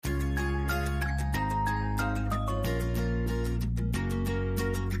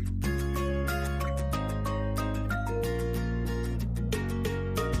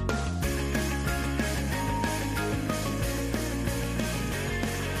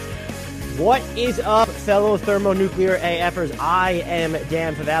What is up, fellow thermonuclear AFers? I am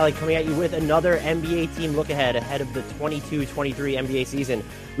Dan Favale coming at you with another NBA team look ahead of the 22-23 NBA season.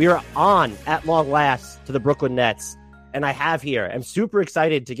 We are on, at long last, to the Brooklyn Nets. And I have here, I'm super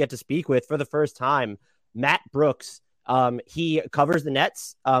excited to get to speak with, for the first time, Matt Brooks. He covers the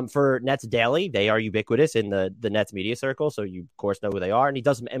Nets for Nets Daily. They are ubiquitous in the Nets media circle, so you, of course, know who they are. And he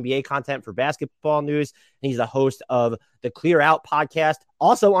does some NBA content for Basketball News. And he's the host of the Clear Out podcast,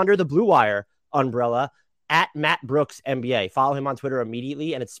 also under the Blue Wire umbrella, at Matt Brooks NBA. Follow him on Twitter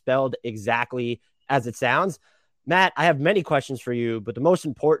immediately, and it's spelled exactly as it sounds. Matt, I have many questions for you, but the most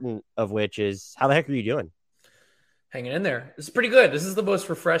important of which is, how the heck are you doing? Hanging in there. This is pretty good. This is the most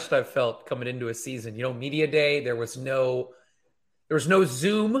refreshed I've felt coming into a season. You know, media day, there was no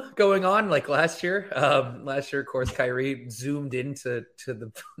Zoom going on like last year. Last year, of course, Kyrie zoomed into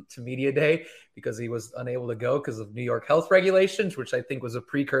media day because he was unable to go because of New York health regulations, which I think was a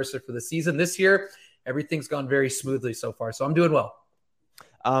precursor for the season. This year, everything's gone very smoothly so far, so I'm doing well.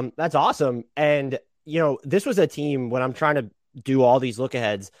 That's awesome. And, you know, this was a team, when I'm trying to do all these look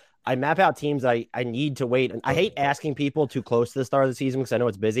aheads, I map out teams I need to wait. And I hate asking people too close to the start of the season because I know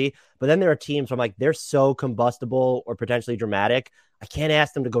it's busy. But then there are teams where I'm like, they're so combustible or potentially dramatic. I can't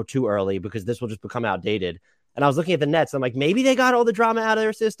ask them to go too early because this will just become outdated. And I was looking at the Nets. I'm like, maybe they got all the drama out of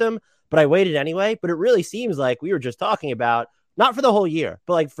their system, but I waited anyway. But it really seems like we were just talking about, not for the whole year,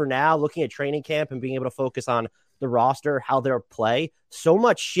 but like for now, looking at training camp and being able to focus on the roster, how they'll play. So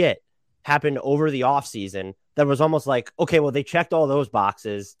much shit happened over the offseason that was almost like, okay, well, they checked all those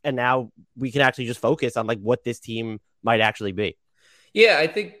boxes, and now we can actually just focus on like what this team might actually be. Yeah, I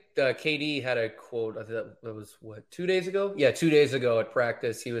think KD had a quote. I think that was 2 days ago. Yeah, 2 days ago at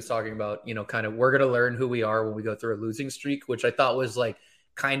practice, he was talking about, you know, kind of, we're going to learn who we are when we go through a losing streak, which I thought was like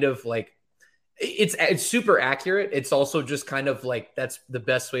kind of like it's super accurate. It's also just kind of like that's the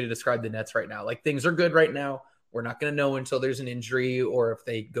best way to describe the Nets right now. Like, things are good right now. We're not going to know until there's an injury or if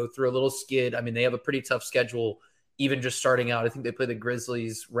they go through a little skid. I mean, they have a pretty tough schedule, even just starting out. I think they play the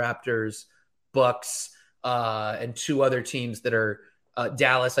Grizzlies, Raptors, Bucks, and two other teams that are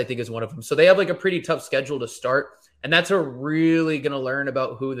Dallas, I think, is one of them. So they have like a pretty tough schedule to start. And that's where we're really going to learn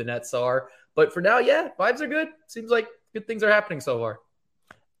about who the Nets are. But for now, yeah, vibes are good. Seems like good things are happening so far.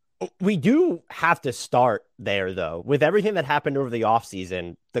 We do have to start there, though, with everything that happened over the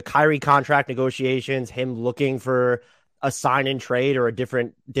offseason, the Kyrie contract negotiations, him looking for a sign-in trade or a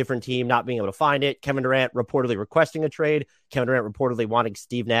different team not being able to find it, Kevin Durant reportedly requesting a trade, Kevin Durant reportedly wanting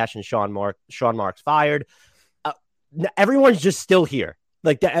Steve Nash and Sean Marks fired. Everyone's just still here.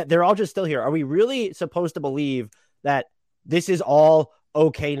 Like, they're all just still here. Are we really supposed to believe that this is all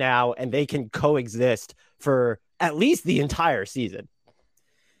okay now and they can coexist for at least the entire season?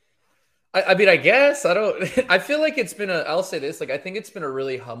 I mean, I guess I feel like it's been I'll say this, like, I think it's been a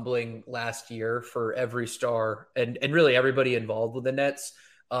really humbling last year for every star and really everybody involved with the Nets.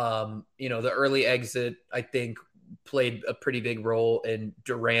 You know, the early exit, I think, played a pretty big role in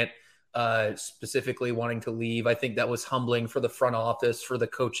Durant specifically wanting to leave. I think that was humbling for the front office, for the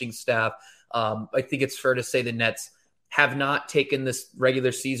coaching staff. I think it's fair to say the Nets have not taken this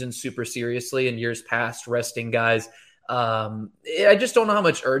regular season super seriously in years past, resting guys. I just don't know how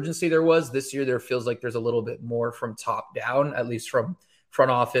much urgency there was this year. There feels like there's a little bit more from top down, at least from front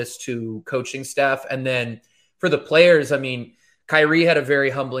office to coaching staff. And then for the players, I mean, Kyrie had a very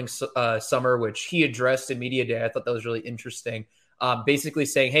humbling summer, which he addressed in media day. I thought that was really interesting. Basically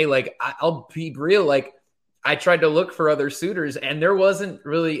saying, hey, like, I'll be real. Like, I tried to look for other suitors and there wasn't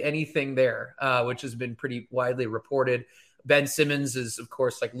really anything there, which has been pretty widely reported. Ben Simmons is, of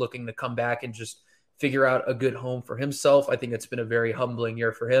course, like looking to come back and just figure out a good home for himself. I think it's been a very humbling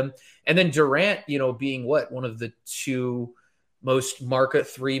year for him. And then Durant, you know, being one of the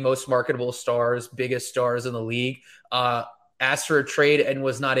three most marketable stars, biggest stars in the league, asked for a trade and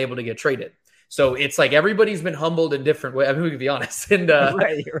was not able to get traded. So it's like everybody's been humbled in different ways. I mean, we can be honest. And,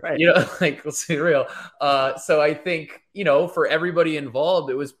 right. You know, like, let's be real. So I think, you know, for everybody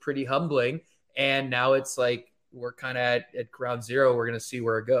involved, it was pretty humbling. And now it's like we're kind of at ground zero. We're going to see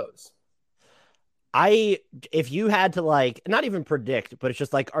where it goes. If you had to, like, not even predict, but it's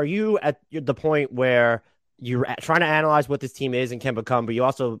just like, are you at the point where you're trying to analyze what this team is and can become, but you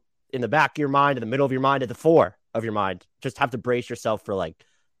also, in the back of your mind, in the middle of your mind, at the fore of your mind, just have to brace yourself for like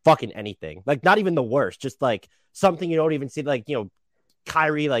fucking anything, like not even the worst, just like something you don't even see, like, you know,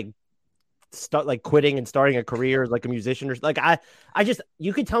 Kyrie like start like quitting and starting a career as like a musician or like I just,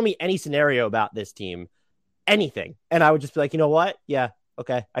 you could tell me any scenario about this team, anything, and I would just be like, you know what, yeah,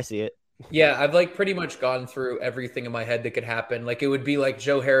 okay, I see it. Yeah, I've like pretty much gone through everything in my head that could happen. Like it would be like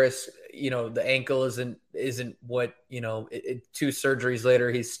Joe Harris, the ankle isn't what, two surgeries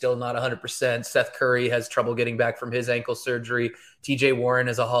later he's still not 100%. Seth Curry has trouble getting back from his ankle surgery. TJ Warren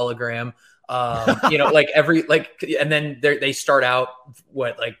is a hologram. Like and then they start out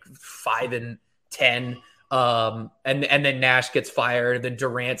like 5-10. And then Nash gets fired, then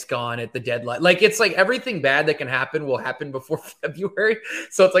Durant's gone at the deadline. Like it's like everything bad that can happen will happen before February.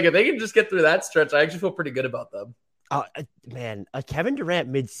 So it's like if they can just get through that stretch, I actually feel pretty good about them. Man, a Kevin Durant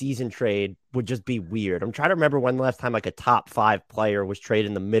mid-season trade would just be weird. I'm trying to remember when the last time like a top 5 player was traded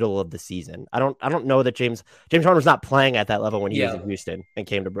in the middle of the season. I don't know that James Harden was not playing at that level when he was in Houston and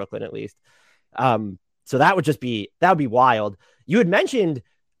came to Brooklyn at least. So that would be wild. You had mentioned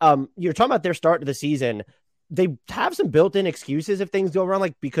you're talking about their start to the season. They have some built-in excuses if things go wrong,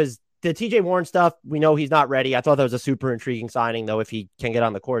 like because the TJ Warren stuff, we know he's not ready. I thought that was a super intriguing signing, though, if he can get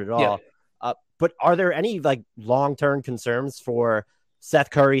on the court at all. Yeah. But are there any like long-term concerns for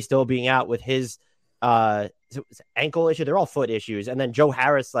Seth Curry still being out with his ankle issue? They're all foot issues. And then Joe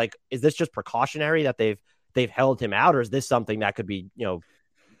Harris, like, is this just precautionary that they've held him out, or is this something that could be,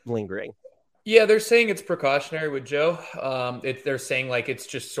 lingering? Yeah, they're saying it's precautionary with Joe. They're saying like it's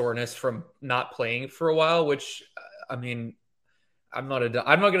just soreness from not playing for a while, which I mean, I'm not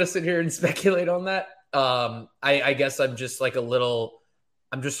going to sit here and speculate on that. I guess I'm just like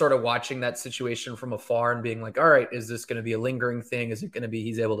I'm just sort of watching that situation from afar and being like, all right, is this going to be a lingering thing? Is it going to be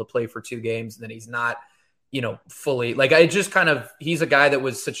he's able to play for 2 games and then he's not, fully like he's a guy that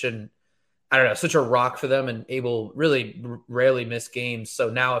was such a rock for them and really rarely miss games. So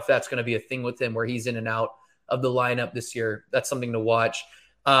now if that's going to be a thing with him where he's in and out of the lineup this year, that's something to watch.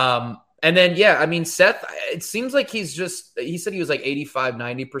 And then, yeah, I mean, Seth, it seems like he said he was like 85,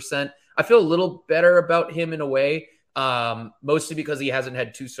 90%. I feel a little better about him in a way. Mostly because he hasn't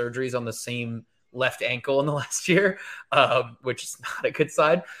had 2 surgeries on the same left ankle in the last year, which is not a good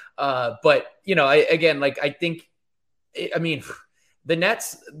sign. But I think the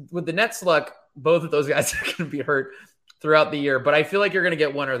Nets, with the Nets luck, both of those guys are going to be hurt throughout the year, but I feel like you're going to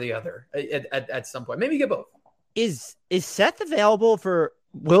get one or the other at some point. Maybe get both. Is Seth available for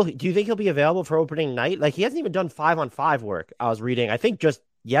do you think he'll be available for opening night? Like he hasn't even done 5-on-5 work. I was reading, I think just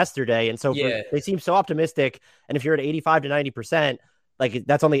yesterday. And so they seem so optimistic. And if you're at 85 to 90%, like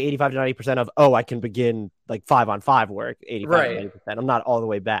that's only 85 to 90% of, I can begin like 5-on-5 work, 85 to 90%. I'm not all the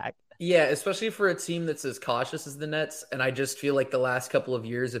way back. Yeah, especially for a team that's as cautious as the Nets. And I just feel like the last couple of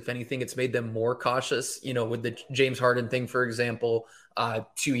years, if anything, it's made them more cautious, with the James Harden thing, for example,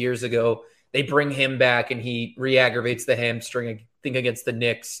 2 years ago, they bring him back and he re-aggravates the hamstring, I think, against the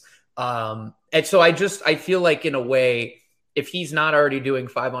Knicks. And so I feel like in a way, if he's not already doing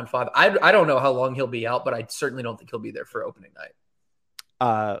 5-on-5, I don't know how long he'll be out, but I certainly don't think he'll be there for opening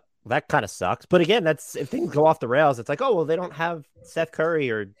night. That kind of sucks. But again, that's if things go off the rails, it's like, they don't have Seth Curry,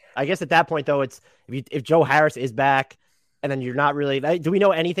 or I guess at that point though, it's if Joe Harris is back, and then you're not really. Do we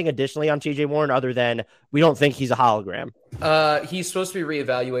know anything additionally on TJ Warren other than we don't think he's a hologram? He's supposed to be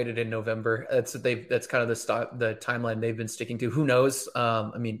reevaluated in November. That's kind of the timeline they've been sticking to. Who knows?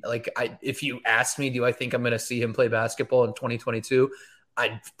 If you asked me, do I think I'm going to see him play basketball in 2022?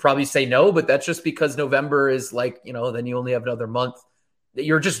 I'd probably say no, but that's just because November is like, then you only have another month.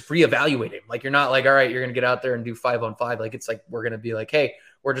 You're just reevaluating. Like you're not like, all right, you're going to get out there and do 5-on-5. Like it's like we're going to be like, hey,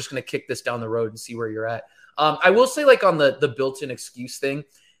 we're just going to kick this down the road and see where you're at. I will say, like on the built-in excuse thing,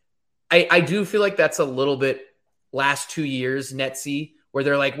 I do feel like that's a little bit last 2 years Netsy, where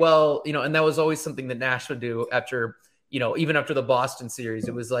they're like, well, and that was always something that Nash would do after, even after the Boston series.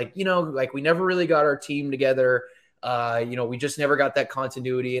 It was like, like we never really got our team together. We just never got that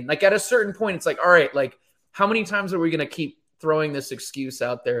continuity. And like at a certain point, it's like, all right, like how many times are we going to keep throwing this excuse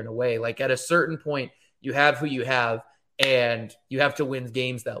out there in a way? Like at a certain point, you have who you have, and you have to win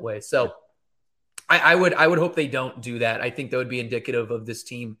games that way. So I would hope they don't do that. I think that would be indicative of this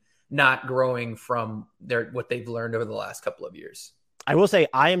team not growing from what they've learned over the last couple of years. I will say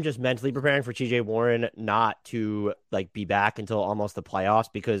I am just mentally preparing for TJ Warren not to like be back until almost the playoffs,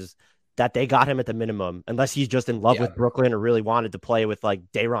 because that they got him at the minimum, unless he's just in love with Brooklyn or really wanted to play with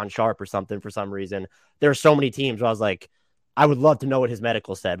like Day'Ron Sharpe or something for some reason. There are so many teams where I was like, I would love to know what his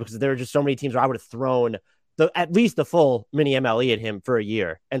medical said, because there are just so many teams where I would have thrown at least the full mini MLE at him for a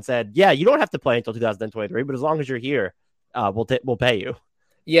year and said, yeah, you don't have to play until 2023, but as long as you're here, we'll pay you.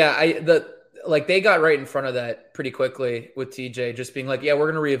 Yeah. They got right in front of that pretty quickly with TJ, just being like, yeah,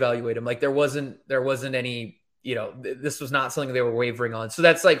 we're going to reevaluate him. Like there wasn't any, this was not something they were wavering on. So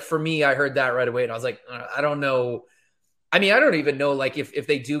that's like, for me, I heard that right away and I was like, I don't know. I mean, I don't even know, like, if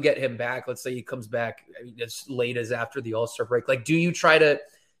they do get him back, let's say he comes back, as late as after the All-Star break, like, do you try to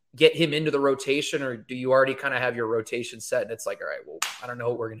get him into the rotation, or do you already kind of have your rotation set and it's like, all right, well, I don't know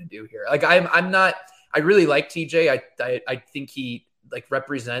what we're going to do here. Like I'm not, I really like TJ. I think he like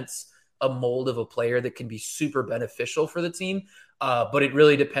represents a mold of a player that can be super beneficial for the team. But it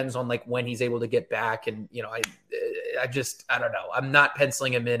really depends on like when he's able to get back. And, you know, I don't know. I'm not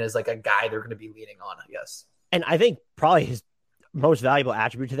penciling him in as like a guy they're going to be leaning on, I guess. And I think probably his most valuable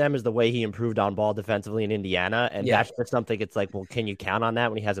attribute to them is the way he improved on ball defensively in Indiana. And that's just something it's like, well, can you count on that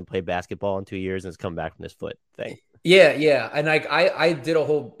when he hasn't played basketball in 2 years and has come back from this foot thing? Yeah. And I did a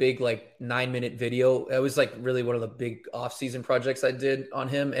whole big like 9-minute video. It was like really one of the big off-season projects I did on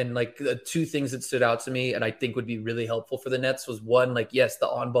him. And like the two things that stood out to me and I think would be really helpful for the Nets was one, like, yes, the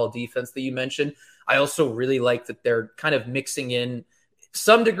on-ball defense that you mentioned. I also really like that they're kind of mixing in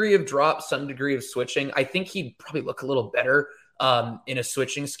some degree of drop, some degree of switching. I think he'd probably look a little better in a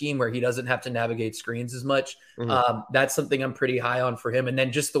switching scheme where he doesn't have to navigate screens as much. That's something I'm pretty high on for him. And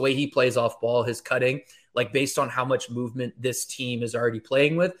then just the way he plays off ball, his cutting, like based on how much movement this team is already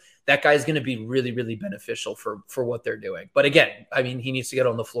playing with, that guy's going to be really, really beneficial for what they're doing. But again, I mean, he needs to get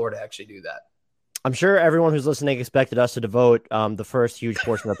on the floor to actually do that. I'm sure everyone who's listening expected us to devote the first huge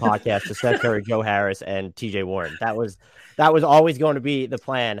portion of the podcast to Seth Curry, Joe Harris, and TJ Warren. That was always going to be the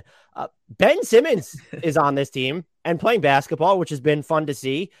plan. Ben Simmons is on this team and playing basketball, which has been fun to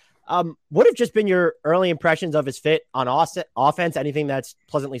see. What have just been your early impressions of his fit on offense? Anything that's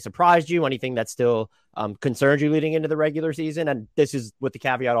pleasantly surprised you? Anything that still concerns you leading into the regular season? And this is with the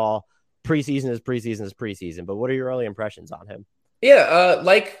caveat all preseason is preseason. But what are your early impressions on him? Yeah,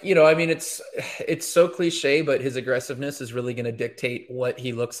 like, you know, I mean, it's so cliche, but his aggressiveness is really going to dictate what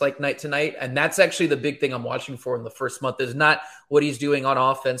he looks like night to night. And that's actually the big thing I'm watching for in the first month is not what he's doing on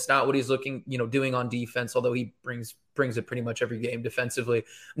offense, not what he's doing on defense, although he brings it pretty much every game defensively.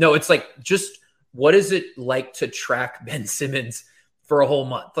 No, it's like, just what is it like to track Ben Simmons for a whole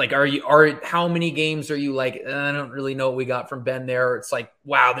month? Like, how many games are you like, I don't really know what we got from Ben there. It's like,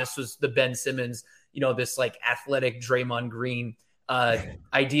 wow, this was the Ben Simmons, this like athletic Draymond Green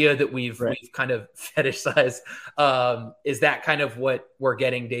idea that we've kind of fetishized. Is that kind of what we're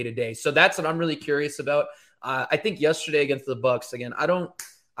getting day to day? So that's what I'm really curious about. I think yesterday against the Bucks, again,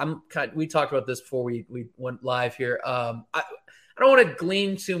 we talked about this before we went live here. I don't want to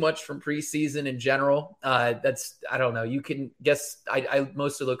glean too much from preseason in general. I don't know. You can guess. I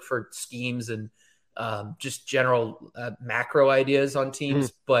mostly look for schemes and just general macro ideas on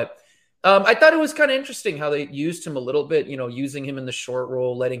teams, but I thought it was kind of interesting how they used him a little bit, using him in the short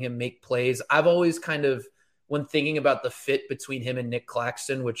role, letting him make plays. I've always kind of, when thinking about the fit between him and Nick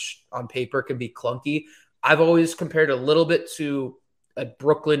Claxton, which on paper can be clunky, I've always compared a little bit to a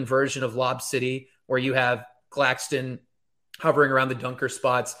Brooklyn version of Lob City, where you have Claxton hovering around the dunker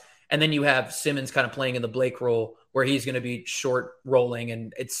spots, and then you have Simmons kind of playing in the Blake role, where he's going to be short rolling.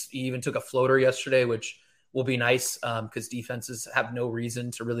 And he even took a floater yesterday, which will be nice because defenses have no reason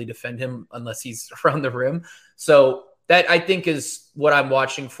to really defend him unless he's around the rim. So that, I think, is what I'm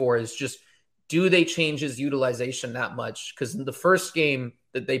watching for, is just, do they change his utilization that much? Because in the first game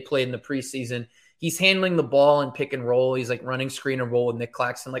that they played in the preseason, he's handling the ball and pick and roll. He's like running screen and roll with Nick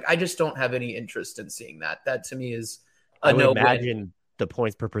Claxton. Like, I just don't have any interest in seeing that. That to me is a no-win. I would imagine the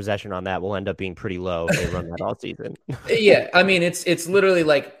points per possession on that will end up being pretty low if they run that all season. Yeah, I mean, it's literally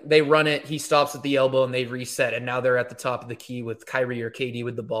like they run it, he stops at the elbow, and they reset, and now they're at the top of the key with Kyrie or KD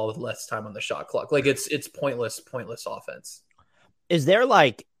with the ball with less time on the shot clock. Like, it's pointless offense. Is there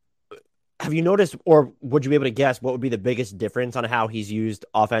have you noticed, or would you be able to guess what would be the biggest difference on how he's used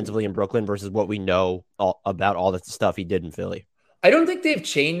offensively in Brooklyn versus what we know about all the stuff he did in Philly? I don't think they've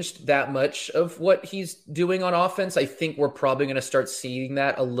changed that much of what he's doing on offense. I think we're probably going to start seeing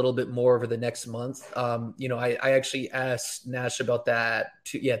that a little bit more over the next month. I actually asked Nash about that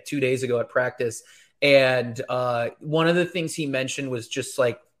 2 days ago at practice. And one of the things he mentioned was just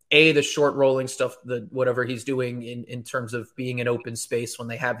like, the short rolling stuff, whatever he's doing in terms of being in open space when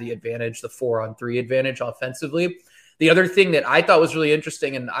they have the advantage, the 4-on-3 advantage offensively. The other thing that I thought was really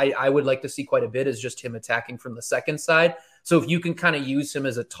interesting, and I would like to see quite a bit, is just him attacking from the second side. So if you can kind of use him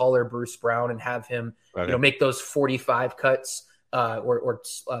as a taller Bruce Brown and have him, make those 45 cuts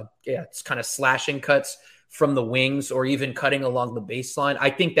it's kind of slashing cuts from the wings, or even cutting along the baseline. I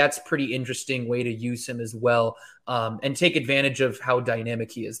think that's a pretty interesting way to use him as well, and take advantage of how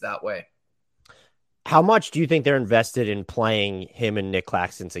dynamic he is that way. How much do you think they're invested in playing him and Nick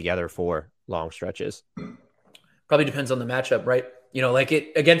Claxton together for long stretches? Probably depends on the matchup, right? Like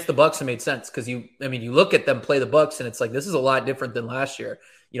it against the Bucks, it made sense because you look at them play the Bucks, and it's like, this is a lot different than last year.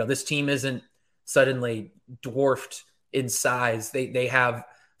 This team isn't suddenly dwarfed in size. They have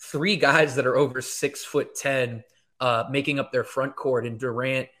 3 guys that are over 6'10", making up their front court, and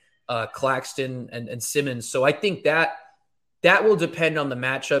Durant, Claxton and Simmons. So I think that will depend on the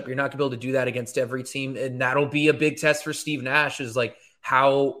matchup. You're not going to be able to do that against every team. And that'll be a big test for Steve Nash, is like,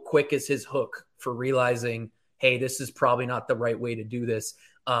 how quick is his hook for realizing, hey, this is probably not the right way to do this.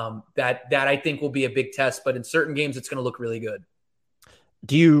 That I think will be a big test, but in certain games, it's going to look really good.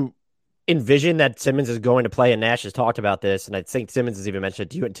 Do you envision that Simmons is going to play, and Nash has talked about this, and I think Simmons has even mentioned it.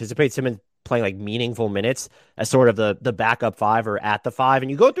 Do you anticipate Simmons playing like meaningful minutes as sort of the backup five or at the five?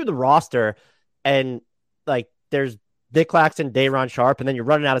 And you go through the roster and like there's Nick Claxton, Day'Ron Sharpe, and then you're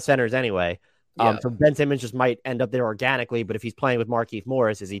running out of centers anyway. So Ben Simmons just might end up there organically, but if he's playing with Markieff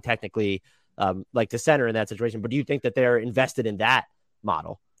Morris, is he technically like the center in that situation? But do you think that they're invested in that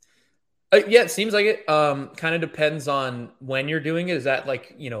model? Yeah, it seems like it. Kind of depends on when you're doing it. Is that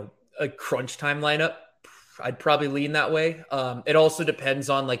like, a crunch time lineup? I'd probably lean that way. It also depends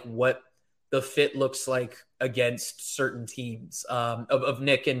on like what the fit looks like against certain teams of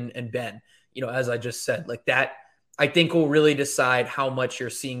Nick and Ben. As I just said, like that, I think will really decide how much you're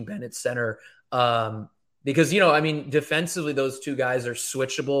seeing Ben at center. Because, defensively, those two guys are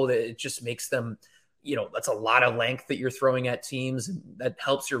switchable. It just makes them, that's a lot of length that you're throwing at teams. That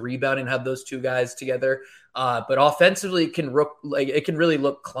helps your rebounding, have those two guys together. But offensively, it can really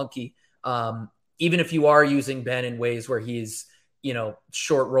look clunky. Even if you are using Ben in ways where he's,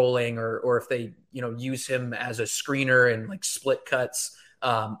 short rolling or if they, use him as a screener and like split cuts,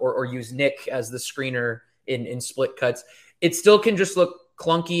 or use Nick as the screener in split cuts, it still can just look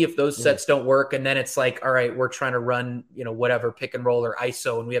clunky if those sets don't work. And then it's like, all right, we're trying to run, whatever pick and roll or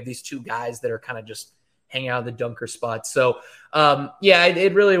ISO. And we have these two guys that are kind of just hanging out of the dunker spot. So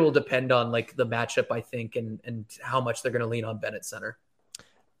it really will depend on like the matchup, I think, and how much they're going to lean on Bennett center.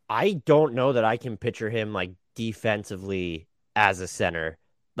 I don't know that I can picture him like defensively as a center,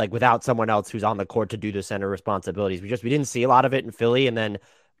 like without someone else who's on the court to do the center responsibilities. We didn't see a lot of it in Philly. And then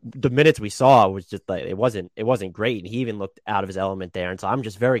the minutes we saw was just like, it wasn't great. And he even looked out of his element there. And so I'm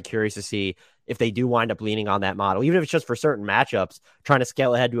just very curious to see if they do wind up leaning on that model, even if it's just for certain matchups, trying to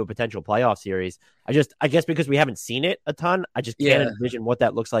scale ahead to a potential playoff series. I guess because we haven't seen it a ton, I just can't envision what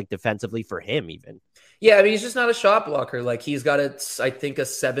that looks like defensively for him even. Yeah, I mean, he's just not a shot blocker. Like he's got I think a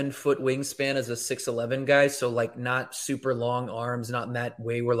 7-foot wingspan as a 6'11" guy. So like not super long arms, not in that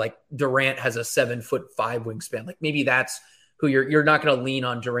way where like Durant has a 7'5" wingspan. Like maybe that's who you're not going to lean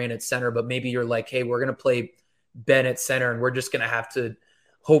on Durant at center, but maybe you're like, hey, we're going to play Ben at center and we're just going to have to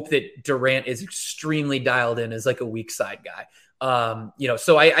hope that Durant is extremely dialed in as like a weak side guy.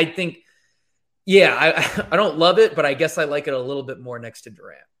 So I think, I don't love it, but I guess I like it a little bit more next to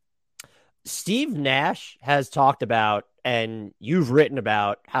Durant. Steve Nash has talked about, and you've written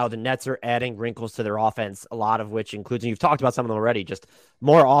about, how the Nets are adding wrinkles to their offense, a lot of which includes, and you've talked about some of them already, just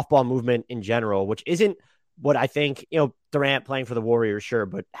more off-ball movement in general, which isn't what I think, Durant playing for the Warriors, sure,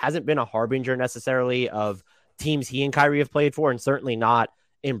 but hasn't been a harbinger necessarily of teams he and Kyrie have played for, and certainly not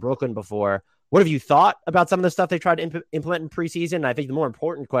in Brooklyn before. What have you thought about some of the stuff they tried to implement in preseason? I think the more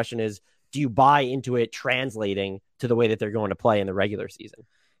important question is, do you buy into it translating to the way that they're going to play in the regular season?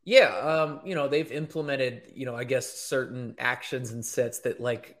 Yeah, they've implemented, I guess certain actions and sets that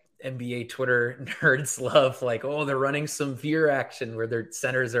like NBA Twitter nerds love, like, oh, they're running some veer action where their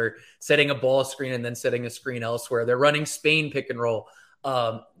centers are setting a ball screen and then setting a screen elsewhere. They're running Spain pick and roll.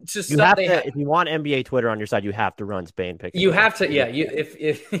 Just if you want NBA Twitter on your side, you have to run Spain pick. You have to,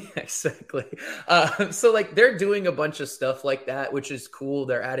 if exactly. So like they're doing a bunch of stuff like that, which is cool.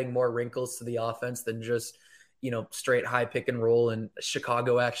 They're adding more wrinkles to the offense than just straight high pick and roll and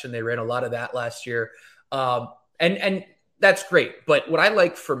Chicago action. They ran a lot of that last year. And that's great. But what I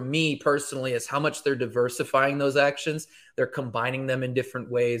like for me personally is how much they're diversifying those actions. They're combining them in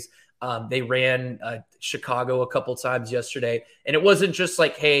different ways. They ran Chicago a couple times yesterday. And it wasn't just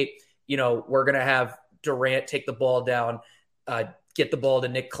like, hey, we're going to have Durant take the ball down, get the ball to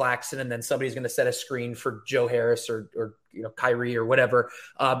Nick Claxton, and then somebody's going to set a screen for Joe Harris or Kyrie or whatever.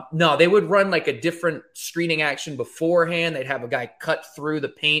 No, they would run like a different screening action beforehand. They'd have a guy cut through the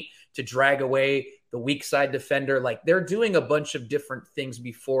paint to drag away the weak side defender. Like they're doing a bunch of different things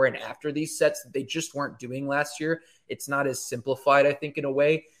before and after these sets that they just weren't doing last year. It's not as simplified, I think, in a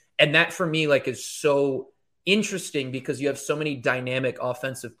way. And that for me, like, is so interesting because you have so many dynamic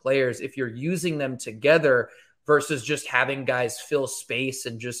offensive players. If you're using them together versus just having guys fill space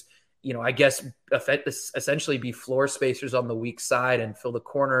and just, I guess essentially be floor spacers on the weak side and fill the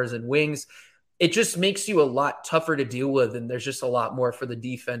corners and wings, it just makes you a lot tougher to deal with. And there's just a lot more for the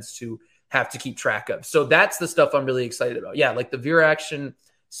defense to have to keep track of. So that's the stuff I'm really excited about. Yeah, like the veer action,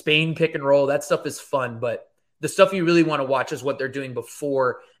 Spain pick and roll, that stuff is fun, but the stuff you really want to watch is what they're doing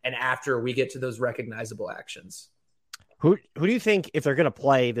before and after we get to those recognizable actions. Who do you think, if they're going to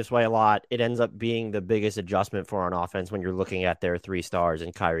play this way a lot, it ends up being the biggest adjustment for on offense when you're looking at their three stars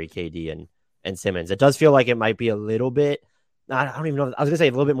in Kyrie, KD, and Simmons? It does feel like it might be a little bit. I don't even know. I was going to say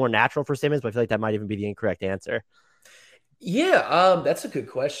a little bit more natural for Simmons, but I feel like that might even be the incorrect answer. Yeah, that's a good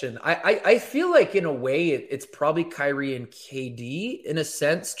question. I feel like in a way it's probably Kyrie and KD in a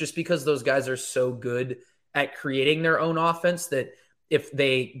sense, just because those guys are so good at creating their own offense that if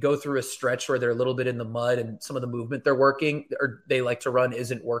they go through a stretch where they're a little bit in the mud and some of the movement they're working or they like to run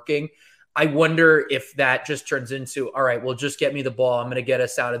isn't working, I wonder if that just turns into, all right, well, just get me the ball. I'm going to get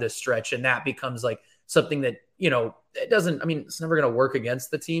us out of this stretch. And that becomes like something that, it doesn't, I mean, it's never going to work against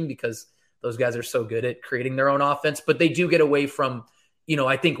the team because those guys are so good at creating their own offense, but they do get away from,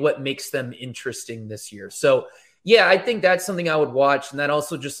 I think what makes them interesting this year. So yeah, I think that's something I would watch. And that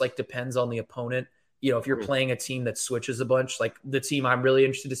also just like depends on the opponent. If you're playing a team that switches a bunch, like the team I'm really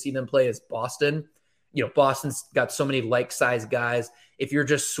interested to see them play is Boston. Boston's got so many like-sized guys. If you're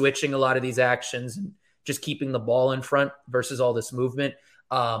just switching a lot of these actions and just keeping the ball in front versus all this movement,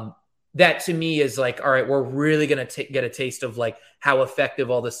 that to me is like, all right, we're really going to get a taste of like how effective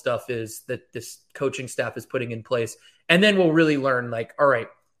all this stuff is that this coaching staff is putting in place. And then we'll really learn like, all right,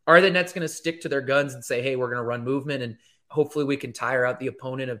 are the Nets going to stick to their guns and say, hey, we're going to run movement and hopefully we can tire out the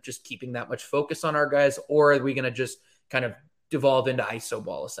opponent of just keeping that much focus on our guys? Or are we going to just kind of devolve into ISO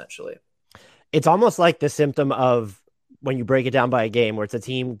ball essentially? It's almost like the symptom of when you break it down by a game where it's a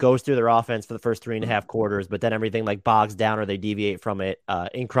team goes through their offense for the first 3.5 quarters, but then everything like bogs down or they deviate from it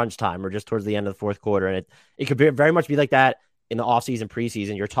in crunch time or just towards the end of the fourth quarter. And it could very much be like that in the offseason,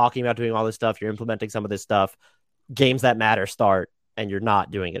 preseason. You're talking about doing all this stuff. You're implementing some of this stuff. Games that matter start and you're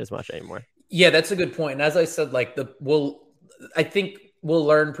not doing it as much anymore. Yeah, that's a good point. And as I said, like I think we'll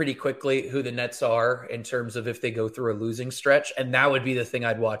learn pretty quickly who the Nets are in terms of if they go through a losing stretch. And that would be the thing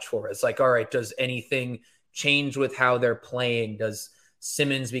I'd watch for. It's like, all right, does anything change with how they're playing? Does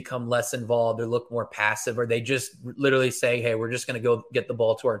Simmons become less involved or look more passive? Or they just literally say, hey, we're just going to go get the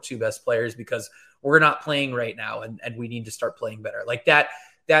ball to our two best players because we're not playing right now and we need to start playing better. Like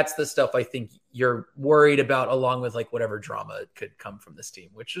that's the stuff I think you're worried about, along with like whatever drama could come from this team,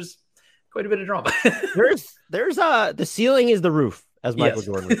 which is quite a bit of drama. there's the ceiling is the roof, as Michael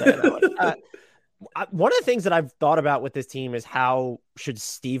Jordan would say. One of the things that I've thought about with this team is how should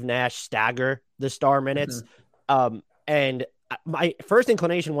Steve Nash stagger the star minutes. And my first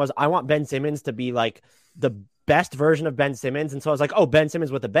inclination was I want Ben Simmons to be like the best version of Ben Simmons. And so I was like, oh, Ben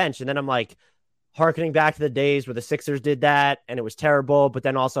Simmons with a bench. And then I'm like, harkening back to the days where the Sixers did that and it was terrible. But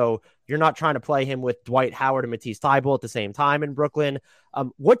then also you're not trying to play him with Dwight Howard and Matisse Thybulle at the same time in Brooklyn.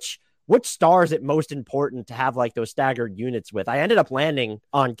 Which star is it most important to have like those staggered units with? I ended up landing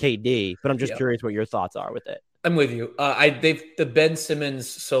on KD, but I'm just curious what your thoughts are with it. I'm with you. The Ben Simmons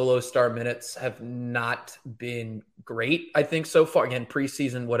solo star minutes have not been great, I think, so far. Again,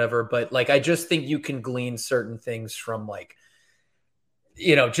 preseason, whatever. But like, I just think you can glean certain things from like,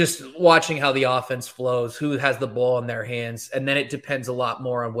 just watching how the offense flows, who has the ball in their hands. And then it depends a lot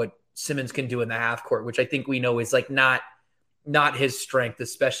more on what Simmons can do in the half court, which I think we know is like not his strength,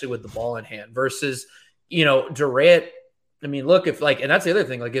 especially with the ball in hand versus, Durant. I mean, look, and that's the other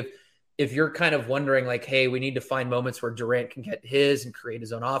thing, like if you're kind of wondering like, hey, we need to find moments where Durant can get his and create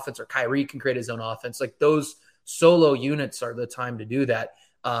his own offense, or Kyrie can create his own offense, like those solo units are the time to do that.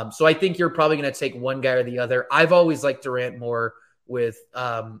 So I think you're probably going to take one guy or the other. I've always liked Durant more with,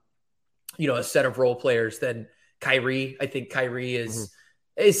 a set of role players than Kyrie. I think Kyrie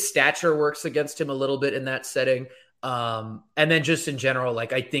his stature works against him a little bit in that setting. And then just in general,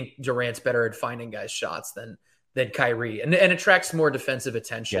 like I think Durant's better at finding guys shots than Kyrie and attracts more defensive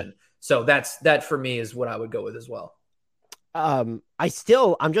attention. Yeah. So that for me is what I would go with as well. I'm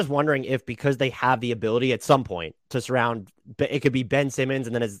just wondering if, because they have the ability at some point to surround, it could be Ben Simmons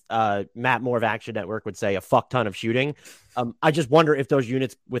and then as Matt Moore of Action Network would say, a fuck ton of shooting. I just wonder if those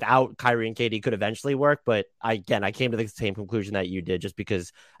units without Kyrie and KD could eventually work. But I came to the same conclusion that you did, just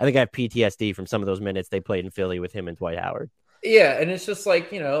because I think I have PTSD from some of those minutes they played in Philly with him and Dwight Howard. Yeah, and it's just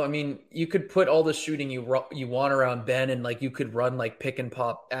like, I mean, you could put all the shooting you want around Ben, and like you could run like pick and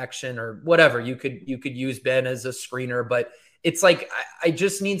pop action or whatever. You could use Ben as a screener, but it's like I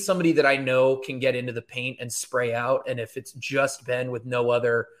just need somebody that I know can get into the paint and spray out. And if it's just Ben with no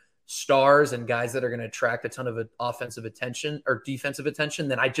other stars and guys that are going to attract a ton of offensive attention or defensive attention,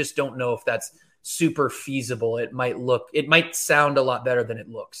 then I just don't know if that's super feasible. It might sound a lot better than it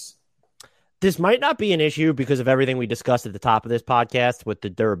looks. This might not be an issue because of everything we discussed at the top of this podcast with the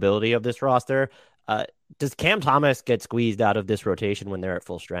durability of this roster. Does Cam Thomas get squeezed out of this rotation when they're at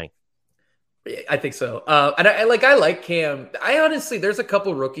full strength? I think so. And I like Cam. I honestly, there's a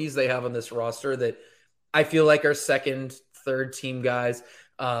couple rookies they have on this roster that I feel like our second, third team guys.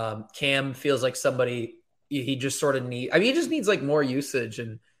 Cam feels like somebody he just sort of need. I mean, he just needs like more usage,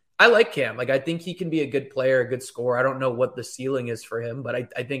 and I like Cam. Like I think he can be a good player, a good scorer. I don't know what the ceiling is for him, but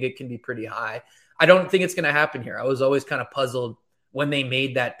I think it can be pretty high. I don't think it's going to happen here. I was always kind of puzzled when they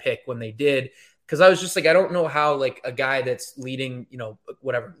made that pick when they did, because I was just like, I don't know how like a guy that's leading,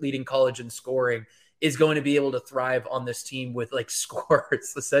 whatever, leading college in scoring is going to be able to thrive on this team with like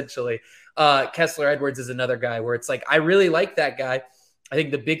scores essentially. Kessler Edwards is another guy where it's like, I really like that guy. I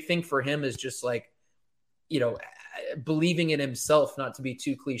think the big thing for him is just like, believing in himself, not to be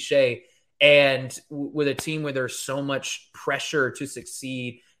too cliche. And with a team where there's so much pressure to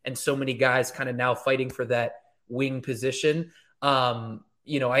succeed and so many guys kind of now fighting for that wing position, I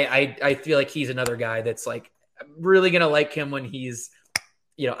feel like he's another guy that's like, I'm really going to like him when he's,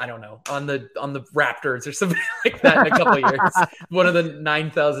 I don't know, on the Raptors or something like that in a couple of years. One of the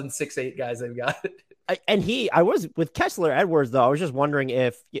 9,006-8 guys they've got. I was with Kessler Edwards, though. I was just wondering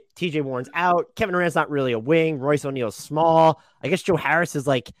if TJ Warren's out. Kevin Durant's not really a wing. Royce O'Neal's small. I guess Joe Harris is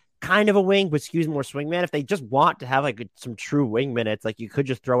like kind of a wing, but skews more swingman. If they just want to have like some true wing minutes, like you could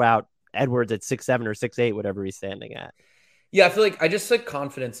just throw out Edwards at 6'7" or 6'8", whatever he's standing at. Yeah, I feel like I just like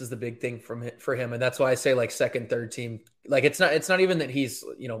confidence is the big thing for him, and that's why I say like second, third team. Like it's not even that he's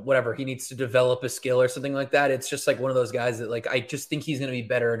whatever he needs to develop a skill or something like that. It's just like one of those guys that like I just think he's going to be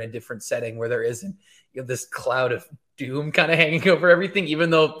better in a different setting where there isn't this cloud of doom kind of hanging over everything, even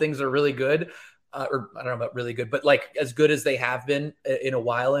though things are really good, or I don't know about really good, but like as good as they have been in a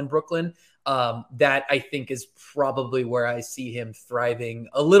while in Brooklyn. That I think is probably where I see him thriving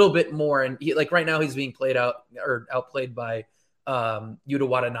a little bit more. And like right now he's being outplayed by Yuta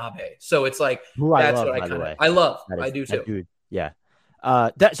Watanabe. So it's like, that's what I love. I do too. Dude, yeah.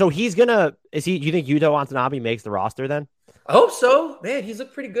 So he's do you think Yuta Watanabe makes the roster then? I hope so, man. He's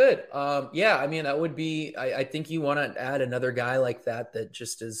looked pretty good. Yeah, I mean, that would be, I think you want to add another guy like that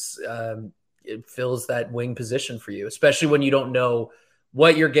just is, it fills that wing position for you, especially when you don't know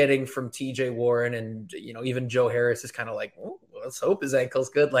what you're getting from TJ Warren, and even Joe Harris is kind of like, oh, let's hope his ankle's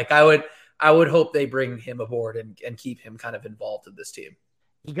good. Like I would hope they bring him aboard and keep him kind of involved in this team.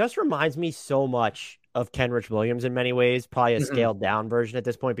 He just reminds me so much of Kenrich Williams in many ways, probably a scaled down version at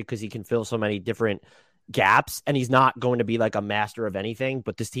this point because he can fill so many different gaps, and he's not going to be like a master of anything,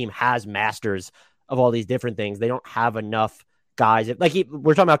 but this team has masters of all these different things. They don't have enough guys.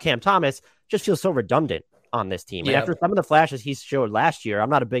 We're talking about Cam Thomas, just feels so redundant on this team. Yeah. And after some of the flashes he showed last year, I'm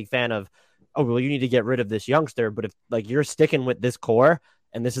not a big fan of, oh, well, you need to get rid of this youngster. But if like you're sticking with this core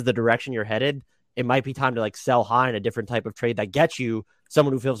and this is the direction you're headed, it might be time to like sell high in a different type of trade that gets you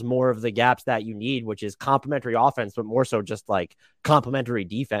someone who fills more of the gaps that you need, which is complementary offense, but more so just like complementary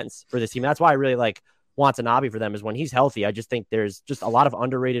defense for this team. That's why I really like Watanabe for them, is when he's healthy. I just think there's just a lot of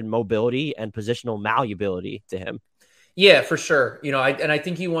underrated mobility and positional malleability to him. Yeah, for sure. I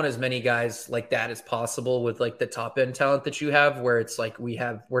think you want as many guys like that as possible with like the top end talent that you have, where it's like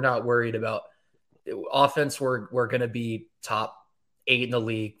we're not worried about offense. We're going to be top 8 in the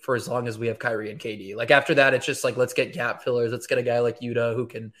league for as long as we have Kyrie and KD. Like after that, it's just like, let's get gap fillers. Let's get a guy like Yuta who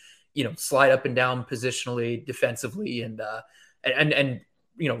can, slide up and down positionally, defensively, and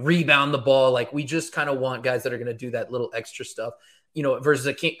rebound the ball. Like we just kind of want guys that are going to do that little extra stuff, versus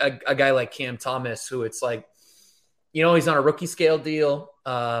a guy like Cam Thomas, who it's like, he's on a rookie scale deal.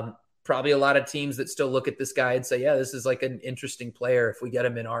 Probably a lot of teams that still look at this guy and say, yeah, this is like an interesting player if we get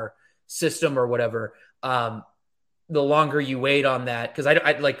him in our system or whatever. The longer you wait on that, because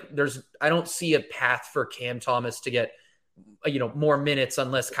I don't see a path for Cam Thomas to get more minutes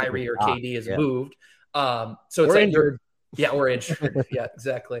unless Kyrie or KD is moved. So it's like injured. Or injured. Yeah,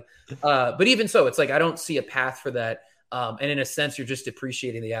 exactly. But even so, it's like I don't see a path for that. And in a sense, you're just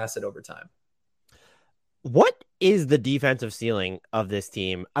appreciating the asset over time. What is the defensive ceiling of this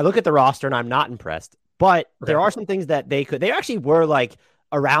team? I look at the roster and I'm not impressed, but there are some things that they actually were like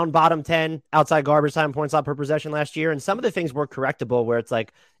around bottom 10 outside garbage time points out per possession last year. And some of the things were correctable, where it's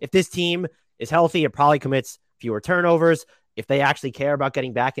like, if this team is healthy, it probably commits fewer turnovers. If they actually care about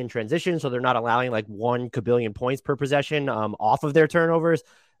getting back in transition, so they're not allowing like 1 kabillion points per possession off of their turnovers.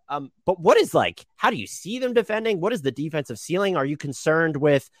 But what is like, how do you see them defending? What is the defensive ceiling? Are you concerned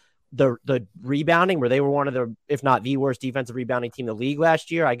with the rebounding, where they were one of the, if not the worst defensive rebounding team in the league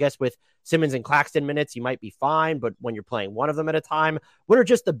last year? I guess with Simmons and Claxton minutes, you might be fine, but when you're playing one of them at a time, what are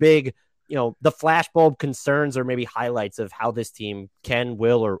just the big, the flashbulb concerns or maybe highlights of how this team can,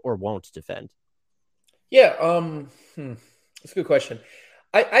 will, or won't defend? Yeah. That's a good question.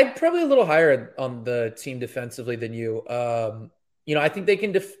 I'm probably a little higher on the team defensively than you. I think they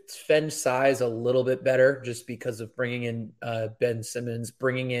can defend size a little bit better just because of bringing in Ben Simmons,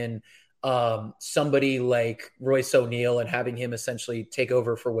 bringing in somebody like Royce O'Neal and having him essentially take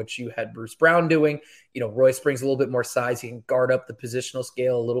over for what you had Bruce Brown doing. Royce brings a little bit more size. He can guard up the positional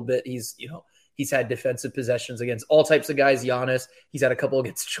scale a little bit. He's had defensive possessions against all types of guys. Giannis, he's had a couple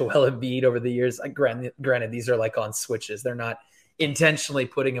against Joel Embiid over the years. Granted, these are like on switches. They're not intentionally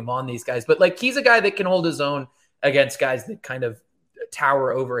putting him on these guys, but like he's a guy that can hold his own against guys that kind of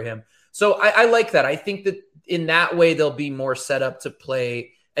tower over him. So I like that. I think that in that way, they'll be more set up to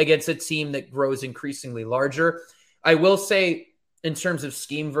play against a team that grows increasingly larger. I will say in terms of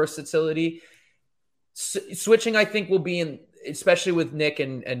scheme versatility, switching, I think, will be in, especially with Nick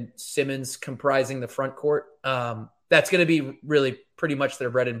and Simmons comprising the front court. That's going to be really pretty much their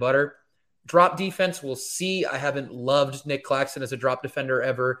bread and butter. Drop defense, we'll see. I haven't loved Nick Claxton as a drop defender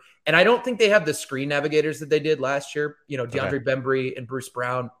ever. And I don't think they have the screen navigators that they did last year. DeAndre Bembry and Bruce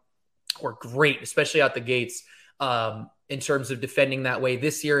Brown were great, especially out the gates, in terms of defending that way.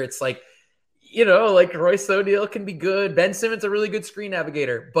 This year, it's like, like Royce O'Neal can be good. Ben Simmons, a really good screen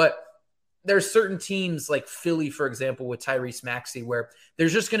navigator. But there's certain teams like Philly, for example, with Tyrese Maxey, where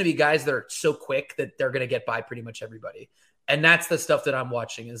there's just going to be guys that are so quick that they're going to get by pretty much everybody. And that's the stuff that I'm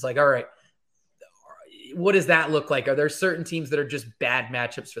watching is like, all right, what does that look like? Are there certain teams that are just bad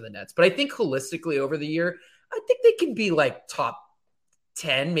matchups for the Nets? But I think holistically over the year, I think they can be like top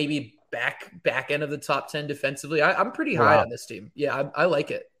 10, maybe back end of the top 10 defensively. I'm pretty high on this team. Yeah, I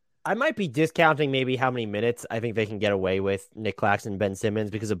like it. I might be discounting maybe how many minutes I think they can get away with Nick Claxton and Ben Simmons,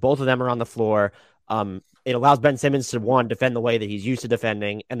 because if both of them are on the floor, it allows Ben Simmons to, one, defend the way that he's used to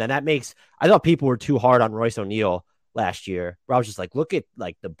defending. And then that makes, I thought people were too hard on Royce O'Neal last year, where I was just like, look at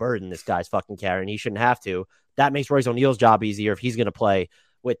like the burden this guy's fucking carrying. He shouldn't have to. That makes Royce O'Neal's job easier if he's going to play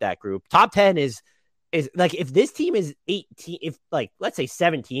with that group. Top 10 is like, if this team is 18, if like, let's say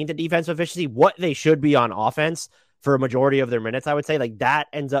 17 to defensive efficiency, what they should be on offense for a majority of their minutes, I would say like that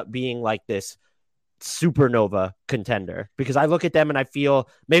ends up being like this supernova contender, because I look at them and I feel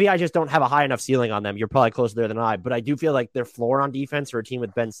maybe I just don't have a high enough ceiling on them. You're probably closer there than I, but I do feel like their floor on defense for a team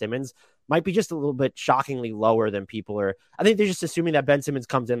with Ben Simmons might be just a little bit shockingly lower than people are. I think they're just assuming that Ben Simmons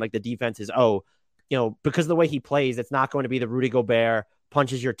comes in like the defense is, because of the way he plays, it's not going to be the Rudy Gobert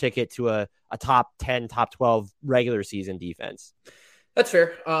punches your ticket to a top 10, top 12 regular season defense. That's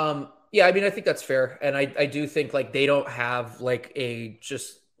fair. Yeah, I mean, I think that's fair. And I do think like they don't have like a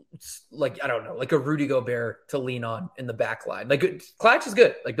just like, I don't know, like a Rudy Gobert to lean on in the back line. Like Clax is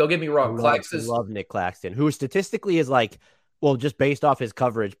good. Like, don't get me wrong. I love Nick Claxton, who statistically is like, well, just based off his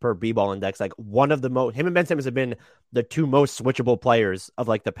coverage per B-ball index, like one of the most, him and Ben Simmons have been the two most switchable players of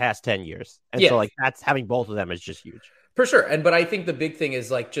like the past 10 years. And so like that's having both of them is just huge. For sure. But I think the big thing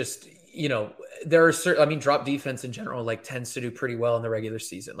is like just, there are certain, I mean, drop defense in general, like tends to do pretty well in the regular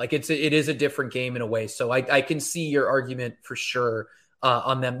season. Like it is a different game in a way. So I can see your argument for sure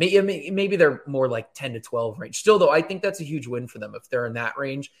on them. Maybe they're more like 10 to 12 range. Still though, I think that's a huge win for them if they're in that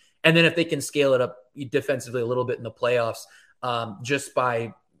range. And then if they can scale it up defensively a little bit in the playoffs, just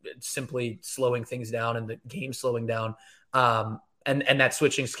by simply slowing things down and the game slowing down, and that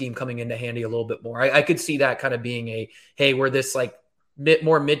switching scheme coming into handy a little bit more. I could see that kind of being hey, we're this like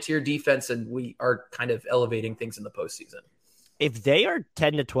more mid-tier defense and we are kind of elevating things in the postseason. If they are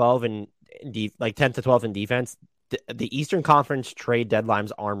 10 to 12 and 10 to 12 in defense, the Eastern Conference trade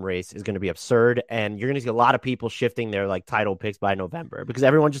deadline's arm race is going to be absurd, and you're going to see a lot of people shifting their like title picks by November because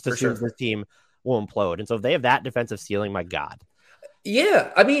everyone just assumes this team will implode. And so if they have that defensive ceiling, my God.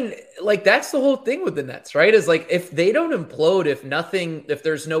 Yeah. I mean, like that's the whole thing with the Nets, right? Is like, if they don't implode, if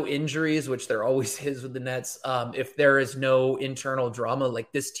there's no injuries, which there always is with the Nets, if there is no internal drama,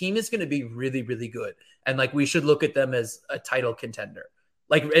 like this team is going to be really, really good. And like, we should look at them as a title contender,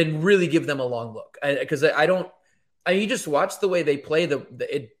 like, and really give them a long look. Cause you just watch the way they play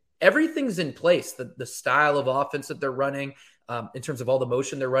everything's in place. The style of offense that they're running, in terms of all the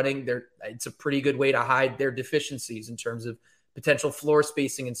motion they're running, it's a pretty good way to hide their deficiencies in terms of potential floor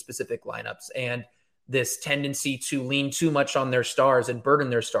spacing in specific lineups and this tendency to lean too much on their stars and burden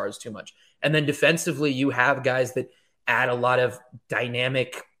their stars too much. And then defensively, you have guys that add a lot of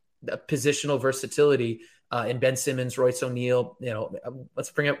dynamic positional versatility in Ben Simmons, Royce O'Neal.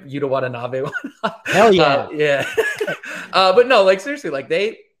 Let's bring up Yuta Watanabe. Hell yeah. Yeah. But no, like seriously, like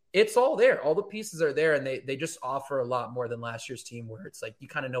it's all there. All the pieces are there, and they just offer a lot more than last year's team, where it's like you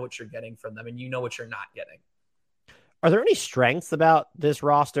kind of know what you're getting from them and you know what you're not getting. Are there any strengths about this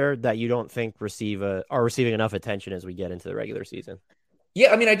roster that you don't think are receiving enough attention as we get into the regular season?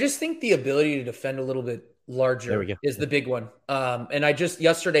 Yeah, I mean, I just think the ability to defend a little bit larger is the big one. And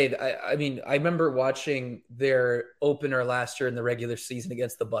yesterday, I remember watching their opener last year in the regular season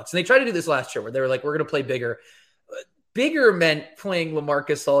against the Bucks. And they tried to do this last year where they were like, we're going to play bigger. bigger meant playing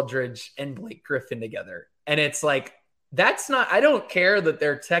LaMarcus Aldridge and Blake Griffin together. And it's like, that's not, I don't care that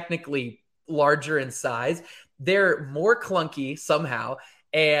they're technically larger in size. They're more clunky somehow.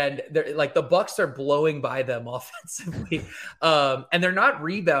 And they're like, the Bucks are blowing by them offensively. And they're not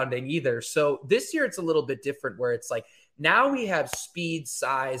rebounding either. So this year it's a little bit different where it's like, now we have speed,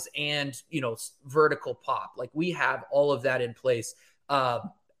 size, and, vertical pop. Like we have all of that in place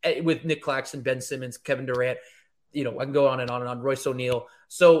with Nick Claxton, Ben Simmons, Kevin Durant. I can go on and on, Royce O'Neal.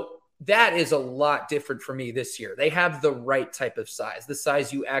 So that is a lot different for me this year. They have the right type of size, the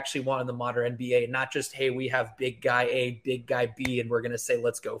size you actually want in the modern NBA, not just, hey, we have big guy A, big guy B, and we're going to say,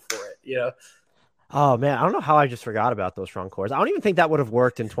 let's go for it, Oh, man, I don't know how I just forgot about those front courts. I don't even think that would have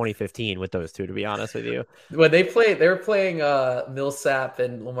worked in 2015 with those two, to be honest with you. When they were playing Millsap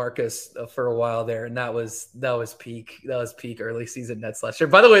and LaMarcus for a while there, and that was peak. That was peak early season Nets last year.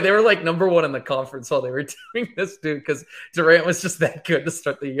 By the way, they were like number one in the conference while they were doing this, dude, because Durant was just that good to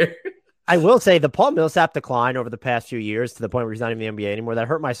start the year. I will say the Paul Millsap decline over the past few years to the point where he's not even in the NBA anymore, that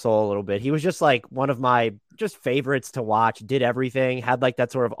hurt my soul a little bit. He was just like one of my just favorites to watch, did everything, had like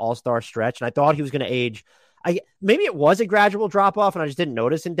that sort of all-star stretch. And I thought he was going to age. Maybe it was a gradual drop off and I just didn't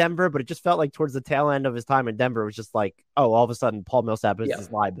notice in Denver, but it just felt like towards the tail end of his time in Denver, it was just like, oh, all of a sudden Paul Millsap is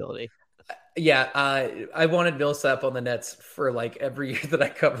his liability. Yeah, I wanted Millsap on the Nets for like every year that I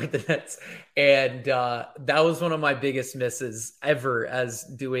covered the Nets. And that was one of my biggest misses ever as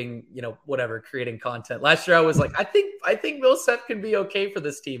doing, creating content. Last year I was like, I think Millsap can be okay for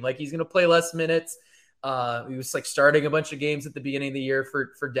this team. Like he's going to play less minutes. He was like starting a bunch of games at the beginning of the year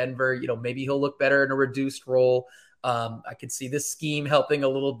for Denver. Maybe he'll look better in a reduced role. I could see this scheme helping a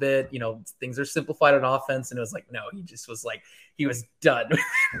little bit. Things are simplified on offense. And it was like, no, he just was like, he was done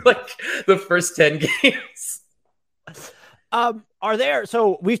like the first 10 games.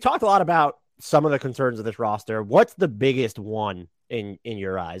 So we've talked a lot about some of the concerns of this roster. What's the biggest one in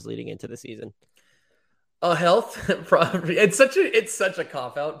your eyes leading into the season? Health. Probably. It's such a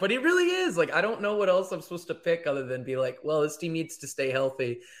cop out, but it really is. Like, I don't know what else I'm supposed to pick other than be like, well, this team needs to stay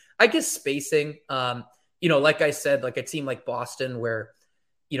healthy. I guess spacing, like I said, like a team like Boston where,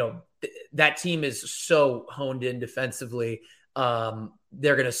 that team is so honed in defensively.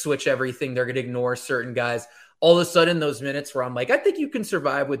 They're going to switch everything. They're going to ignore certain guys. All of a sudden, those minutes where I'm like, I think you can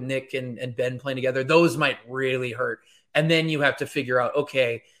survive with Nick and Ben playing together. Those might really hurt. And then you have to figure out,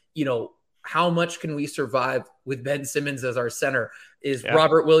 okay, how much can we survive with Ben Simmons as our center? Is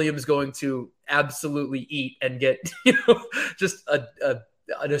Robert Williams going to absolutely eat and get, just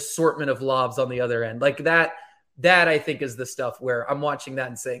an assortment of lobs on the other end? Like that I think is the stuff where I'm watching that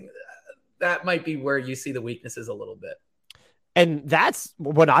and saying that might be where you see the weaknesses a little bit. And that's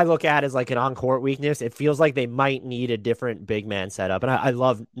what I look at as like an on-court weakness. It feels like they might need a different big man setup. And I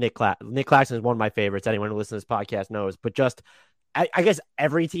love Nick Claxton. Nick Claxton is one of my favorites. Anyone who listens to this podcast knows. But just, I guess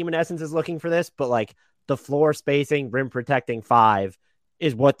every team in essence is looking for this. But like the floor spacing, rim protecting five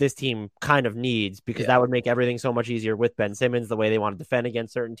is what this team kind of needs, because that would make everything so much easier with Ben Simmons, the way they want to defend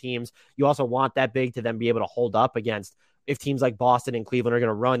against certain teams. You also want that big to then be able to hold up against if teams like Boston and Cleveland are going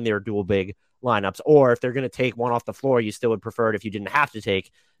to run their dual big lineups, or if they're going to take one off the floor, you still would prefer it if you didn't have to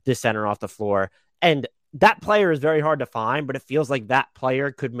take this center off the floor. And that player is very hard to find, but it feels like that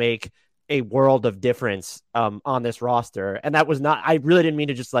player could make a world of difference on this roster. And that was not, I really didn't mean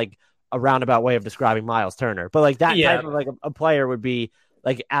to just like a roundabout way of describing Miles Turner, but like that type of like a player would be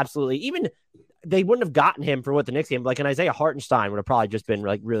like absolutely, even they wouldn't have gotten him for what the Knicks game, like an Isaiah Hartenstein would have probably just been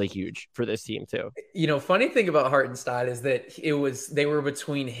like really huge for this team too. Funny thing about Hartenstein is that they were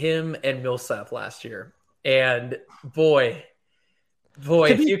between him and Millsap last year. And boy,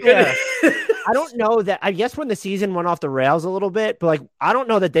 if you could, I don't know that, I guess when the season went off the rails a little bit, but like, I don't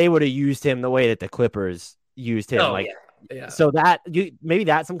know that they would have used him the way that the Clippers used him. So that maybe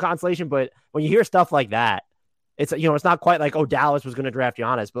that's some consolation, but when you hear stuff like that, it's, it's not quite like, oh, Dallas was going to draft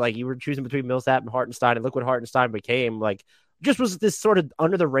Giannis, but like you were choosing between Millsap and Hartenstein, and look what Hartenstein became. Like, just was this sort of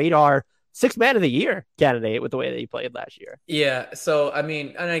under the radar 6th man of the year candidate with the way that he played last year. Yeah. So, I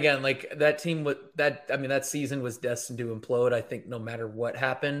mean, and again, like that team that season was destined to implode, I think, no matter what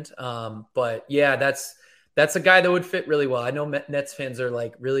happened. But yeah, that's a guy that would fit really well. I know Nets fans are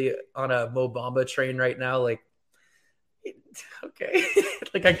like really on a Mo Bamba train right now. Like, okay,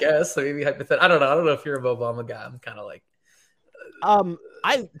 like I guess maybe hypothetical. I don't know if you're a Mo Bamba guy. I'm kind of like,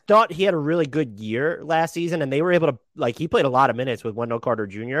 I thought he had a really good year last season, and they were able to, like, he played a lot of minutes with Wendell Carter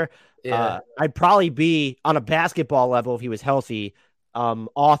Jr. I'd probably be on a basketball level if he was healthy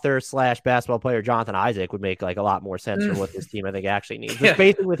author / basketball player Jonathan Isaac would make like a lot more sense for what this team I think actually needs. The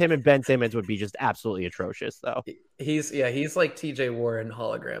spacing with him and Ben Simmons would be just absolutely atrocious, though. He's like TJ Warren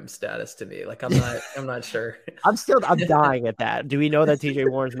hologram status to me. Like I'm not sure. I'm dying at that. Do we know that TJ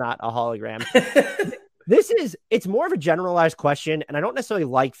Warren's not a hologram? It's more of a generalized question, and I don't necessarily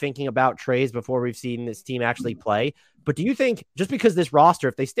like thinking about trades before we've seen this team actually play. But do you think just because this roster,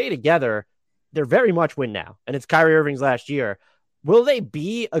 if they stay together, they're very much win now, and it's Kyrie Irving's last year, will they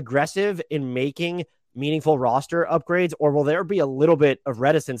be aggressive in making meaningful roster upgrades, or will there be a little bit of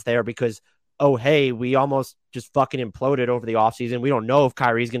reticence there because, oh, hey, we almost just fucking imploded over the offseason. We don't know if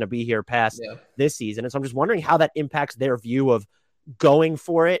Kyrie's going to be here past this season. And so I'm just wondering how that impacts their view of going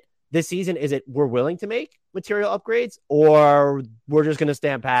for it this season. Is it we're willing to make material upgrades, or we're just going to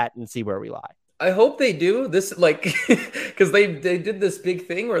stand pat and see where we lie? I hope they do this, like, because they did this big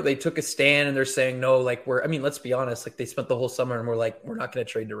thing where they took a stand and they're saying, no, like, let's be honest, like, they spent the whole summer and we're like, we're not going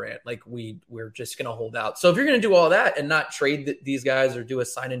to trade Durant. Like, we're just going to hold out. So if you're going to do all that and not trade these guys or do a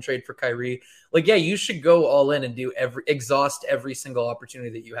sign and trade for Kyrie, like, yeah, you should go all in and exhaust every single opportunity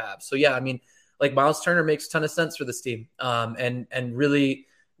that you have. So, yeah, I mean, like, Miles Turner makes a ton of sense for this team, and really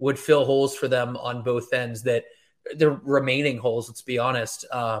would fill holes for them on both ends that the remaining holes, let's be honest.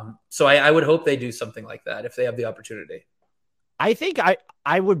 So I would hope they do something like that if they have the opportunity. I think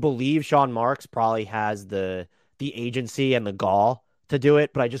I would believe Sean Marks probably has the agency and the gall to do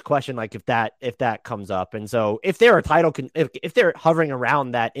it, but I just question like if that comes up. And so if they're a title, if they're hovering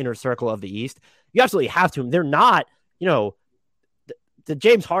around that inner circle of the East, you absolutely have to. They're not, the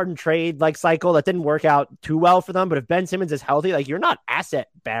James Harden trade like cycle that didn't work out too well for them. But if Ben Simmons is healthy, like you're not asset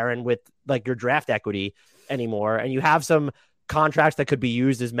barren with like your draft equity anymore, and you have some contracts that could be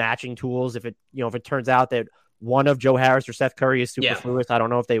used as matching tools if it turns out that one of Joe Harris or Seth Curry is superfluous. I don't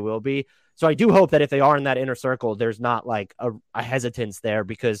know if they will be. So I do hope that if they are in that inner circle, there's not like a hesitance there,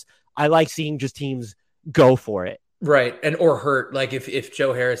 because I like seeing just teams go for it. Right. And or hurt. Like if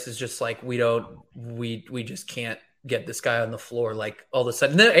Joe Harris is just like, we just can't get this guy on the floor, like all of a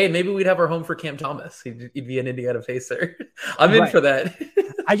sudden, hey, maybe we'd have our home for Cam Thomas. He'd be an Indiana Pacer. I'm in for that.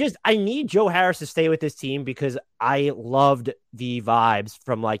 I need Joe Harris to stay with this team because I loved the vibes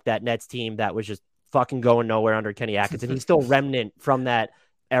from like that Nets team that was just fucking going nowhere under Kenny Atkinson. He's still remnant from that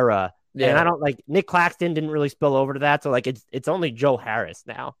era. Yeah. And I don't like Nick Claxton didn't really spill over to that. So like it's only Joe Harris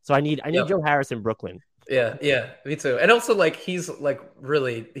now. So I need Joe Harris in Brooklyn. Yeah, me too. And also like he's like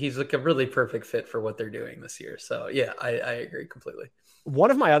a really perfect fit for what they're doing this year. So yeah, I agree completely.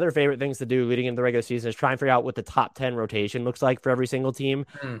 One of my other favorite things to do leading into the regular season is try and figure out what the top 10 rotation looks like for every single team.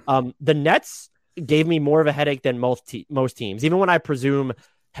 The Nets gave me more of a headache than most teams, even when I presume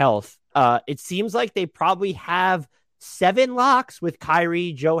health. It seems like they probably have 7 locks with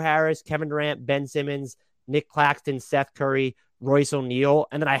Kyrie, Joe Harris, Kevin Durant, Ben Simmons, Nick Claxton, Seth Curry, Royce O'Neal.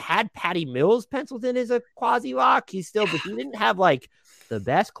 And then I had Patty Mills penciled in as a quasi lock. But he didn't have like the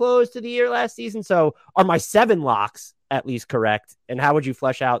best close to the year last season. So are my 7 locks at least correct? And how would you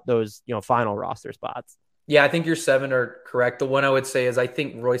flesh out those, final roster spots? Yeah, I think your 7 are correct. The one I would say is I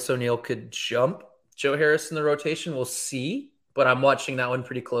think Royce O'Neal could jump Joe Harris in the rotation. We'll see, but I'm watching that one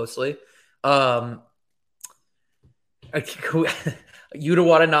pretty closely. I think Yuta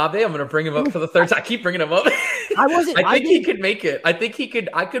Watanabe, I'm going to bring him up for the third time. I keep bringing him up. I think he could make it.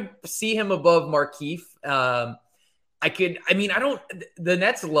 I could see him above Markieff. The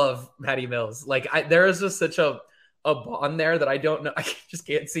Nets love Patty Mills. Like there is just such a bond there that I don't know. I just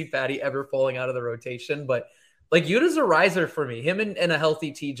can't see Patty ever falling out of the rotation. But like Yuta's a riser for me. Him and a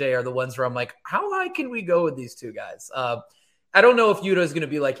healthy TJ are the ones where I'm like, how high can we go with these two guys? I don't know if Yuta is going to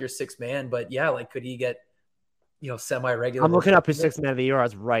be like your 6th man, but yeah, like could he get semi-regular? I'm looking up his 6th man of the year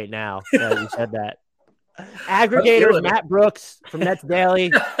odds right now. You said that. Aggregators, Matt Brooks from Nets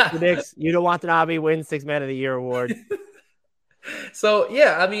Daily predicts Yuta Watanabe wins 6th man of the year award. So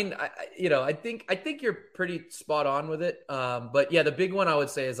yeah, I mean, I think you're pretty spot on with it. But yeah, the big one I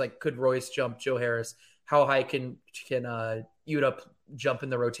would say is like, could Royce jump Joe Harris? How high can Yuta jump in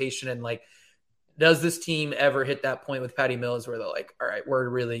the rotation? And like, does this team ever hit that point with Patty Mills where they're like, all right, we're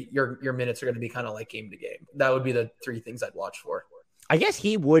really your minutes are going to be kind of like game to game? That would be the 3 things I'd watch for. I guess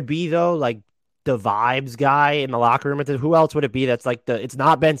he would be though, like the vibes guy in the locker room. Who else would it be? That's like it's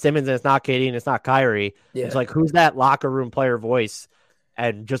not Ben Simmons and it's not KD and it's not Kyrie. Yeah. It's like, who's that locker room player voice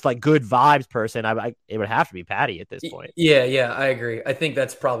and just like good vibes person? It would have to be Patty at this point. Yeah, I agree. I think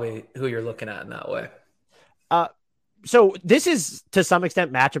that's probably who you're looking at in that way. So this is to some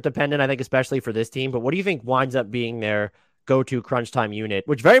extent matchup dependent, I think, especially for this team. But what do you think winds up being their go-to crunch time unit,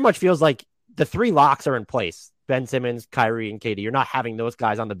 which very much feels like the 3 locks are in place: Ben Simmons, Kyrie, and KD. You're not having those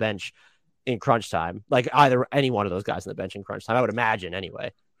guys on the bench in crunch time, like either any one of those guys on the bench in crunch time. I would imagine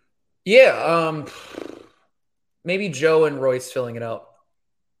anyway. Yeah, maybe Joe and Royce filling it out.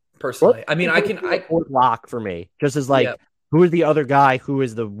 Personally, I mean, I lock for me, just as like, yeah. who is the other guy who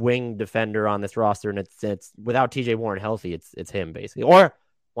is the wing defender on this roster, and it's without TJ Warren healthy, it's him basically, or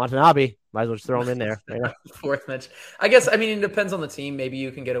Watanabe. Might as well just throw him in there. Fourth bench. I guess. I mean, it depends on the team. Maybe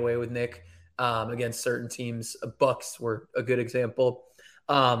you can get away with Nick against certain teams. Bucks were a good example.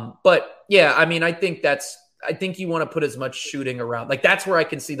 But yeah, I mean, I think you want to put as much shooting around. Like that's where I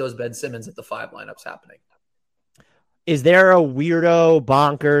can see those Ben Simmons at the 5 lineups happening. Is there a weirdo,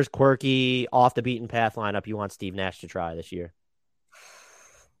 bonkers, quirky, off the beaten path lineup you want Steve Nash to try this year?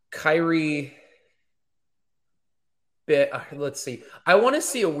 Kyrie. Let's see. I want to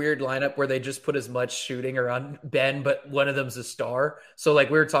see a weird lineup where they just put as much shooting around Ben, but one of them's a star. So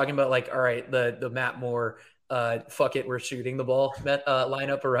like we were talking about, like, all right, the Matt Moore, fuck it, we're shooting the ball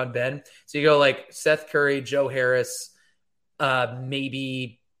lineup around Ben. So you go like Seth Curry, Joe Harris,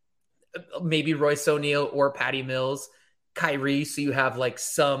 maybe Royce O'Neal or Patty Mills, Kyrie. So you have like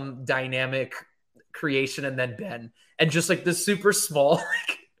some dynamic creation, and then Ben, and just like the super small,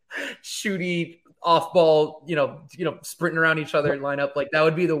 like shooty off ball, sprinting around each other lineup. Like that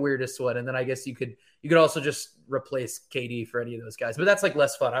would be the weirdest one. And then I guess you could also just replace KD for any of those guys, but that's like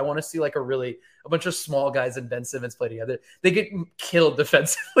less fun. I want to see like a bunch of small guys and Ben Simmons play together. They get killed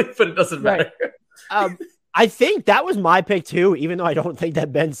defensively, but it doesn't matter. Right. I think that was my pick too, even though I don't think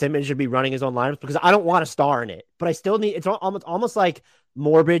that Ben Simmons should be running his own lineups, because I don't want a star in it, but I still need, it's almost like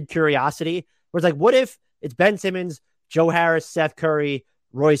morbid curiosity where it's like, what if it's Ben Simmons, Joe Harris, Seth Curry,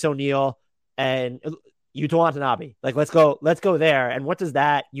 Royce O'Neal, and Yuta Watanabe? Like, let's go there. And what does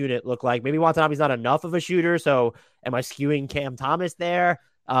that unit look like? Maybe Watanabe's not enough of a shooter. So am I skewing Cam Thomas there?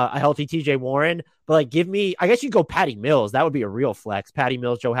 A healthy TJ Warren, but like, I guess you go Patty Mills. That would be a real flex. Patty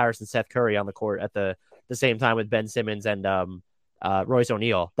Mills, Joe Harris, and Seth Curry on the court at the same time with Ben Simmons and Royce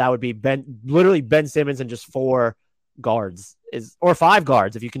O'Neal. That would be literally Ben Simmons and just 4 guards or 5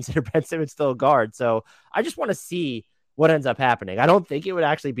 guards if you consider Ben Simmons still a guard. So I just want to see what ends up happening. I don't think it would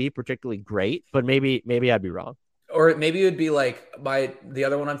actually be particularly great, but maybe I'd be wrong. Or maybe it would be like the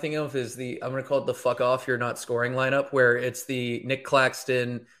other one I'm thinking of is I'm going to call it the fuck off, you're not scoring lineup, where it's the Nick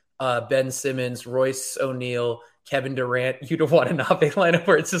Claxton, Ben Simmons, Royce O'Neal, Kevin Durant, Yuta Watanabe lineup,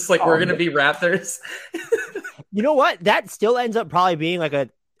 where it's just like, we're going to be Raptors. You know what? That still ends up probably being like a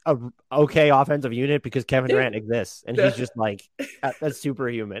okay offensive unit because Kevin Durant exists and he's just like, that's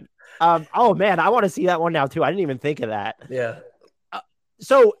superhuman. Oh man, I want to see that one now too. I didn't even think of that. Yeah.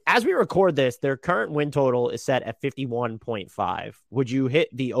 So as we record this, their current win total is set at 51.5. Would you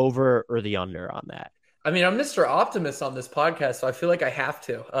hit the over or the under on that? I mean, I'm Mr. Optimist on this podcast, so I feel like I have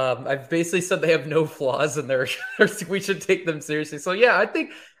to. I've basically said they have no flaws and we should take them seriously. So yeah,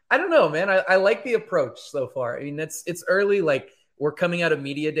 I don't know, man. I like the approach so far. I mean, it's early, like we're coming out of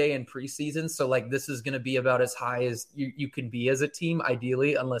media day and preseason. So like, this is going to be about as high as you can be as a team,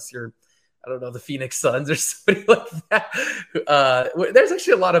 ideally, unless you're, I don't know, the Phoenix Suns or somebody like that. There's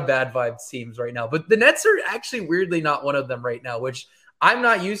actually a lot of bad vibes teams right now, but the Nets are actually weirdly not one of them right now, which I'm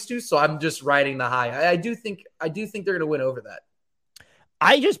not used to. So I'm just riding the high. I do think they're going to win over that.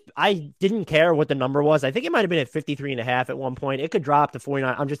 I didn't care what the number was. I think it might have been at 53.5 at one point. It could drop to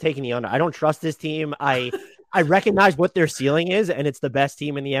 49. I'm just taking the under. I don't trust this team. I recognize what their ceiling is, and it's the best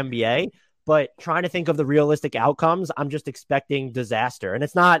team in the NBA, but trying to think of the realistic outcomes, I'm just expecting disaster. And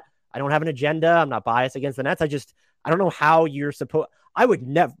it's not, I don't have an agenda. I'm not biased against the Nets. I don't know how you're supposed. I would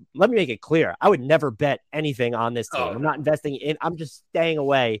never, let me make it clear. I would never bet anything on this team. I'm not investing in, I'm just staying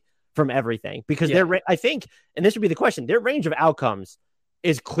away from everything because I think, and this would be the question, their range of outcomes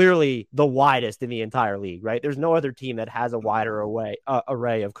is clearly the widest in the entire league, right? There's no other team that has a wider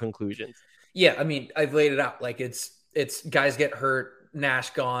array of conclusions. Yeah. I mean, I've laid it out. Like it's guys get hurt, Nash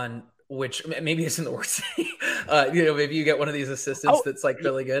gone, which maybe isn't the worst thing. Maybe you get one of these assistants that's like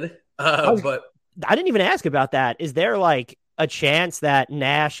really good. But I didn't even ask about that. Is there like a chance that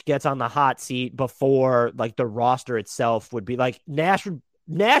Nash gets on the hot seat before like the roster itself would be like Nash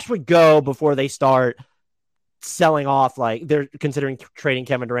would go before they start selling off, like they're considering trading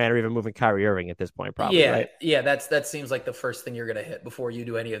Kevin Durant or even moving Kyrie Irving at this point, probably. Yeah, right? Yeah, that seems like the first thing you're going to hit before you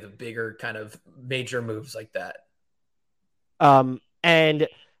do any of the bigger kind of major moves like that. And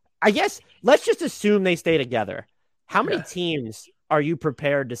I guess let's just assume they stay together. How many teams are you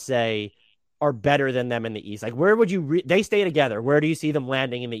prepared to say are better than them in the East? Like, where would you they stay together? Where do you see them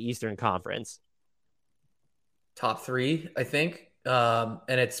landing in the Eastern Conference? Top 3, I think. And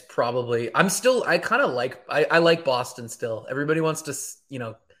it's probably I like Boston still. Everybody wants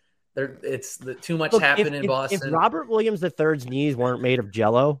to, it's too much happened in Boston. If Robert Williams III's knees weren't made of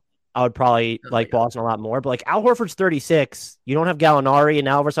jello, I would probably like Boston a lot more. But like Al Horford's 36. You don't have Gallinari, and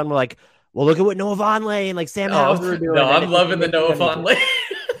now all of a sudden we're like, well, look at what Noah Vonleh and like Sam Hauser are doing. No, I'm loving the Noah Vonleh.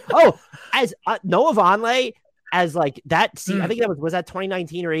 As Noah Vonleh as like that. I think that was that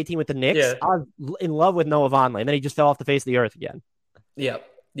 2019 or 18 with the Knicks. Yeah. I was in love with Noah Vonleh, and then he just fell off the face of the earth again. Yeah.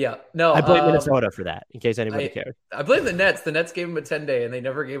 No, I blame Minnesota for that, in case anybody cares. I blame the Nets. The Nets gave him a 10-day, and they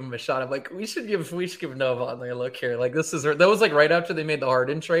never gave him a shot. I'm like, we should give Noah Vonleh a look here. Like, that was like right after they made the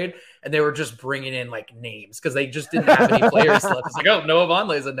Harden trade, and they were just bringing in like names because they just didn't have any players left. It's like, oh, Noah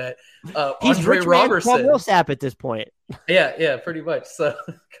Vonleh's a net. He's Andre Roberson, Millsap at this point. Yeah, pretty much. So,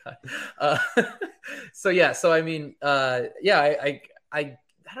 So I mean, I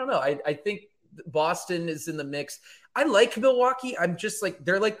don't know. I think Boston is in the mix. I like Milwaukee. I'm just like,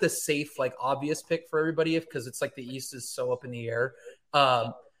 they're like the safe, like obvious pick for everybody because it's like the East is so up in the air.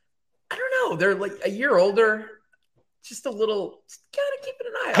 I don't know. They're like a year older, just a little, kind of keeping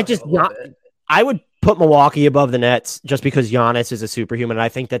an eye on. I would put Milwaukee above the Nets just because Giannis is a superhuman. And I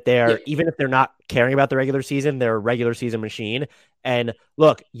think that they're, even if they're not caring about the regular season, they're a regular season machine. And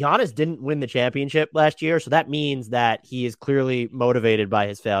look, Giannis didn't win the championship last year. So that means that he is clearly motivated by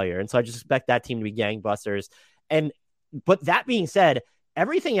his failure. And so I just expect that team to be gangbusters. But that being said,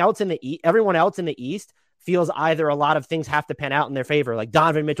 everyone else in the East feels either a lot of things have to pan out in their favor. Like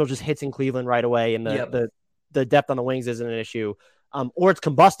Donovan Mitchell just hits in Cleveland right away, and the depth on the wings isn't an issue. Or it's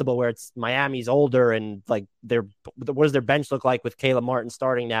combustible where it's Miami's older and like what does their bench look like with Caleb Martin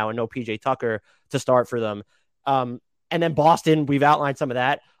starting now and no PJ Tucker to start for them. And then Boston, we've outlined some of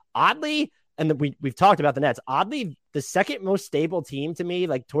that. Oddly, and we've talked about the Nets. Oddly, the second most stable team to me,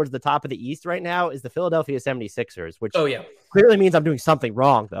 like towards the top of the East right now, is the Philadelphia 76ers, which clearly means I'm doing something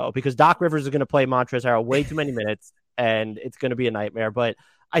wrong, though, because Doc Rivers is going to play Montrezl Harrell way too many minutes, and it's going to be a nightmare. But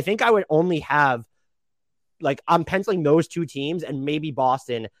I think I would only have, like, I'm penciling those two teams and maybe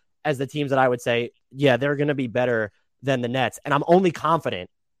Boston as the teams that I would say, yeah, they're going to be better than the Nets. And I'm only confident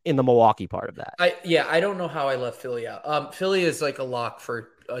in the Milwaukee part of that. I don't know how I left Philly out. Philly is like a lock for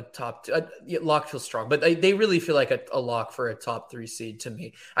a top lock feels strong, but they really feel like a lock for a top 3 seed to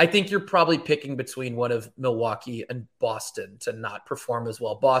me. I think you're probably picking between one of Milwaukee and Boston to not perform as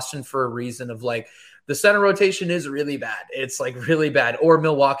well. Boston for a reason of like the center rotation is really bad. It's like really bad. Or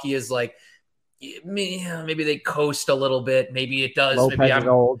Milwaukee is like, maybe they coast a little bit. Maybe it does. Lopez maybe I'm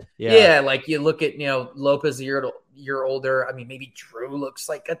old. Yeah. Like you look at, Lopez a year older. I mean, maybe Drew looks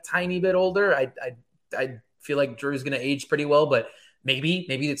like a tiny bit older. I feel like Drew's going to age pretty well, but maybe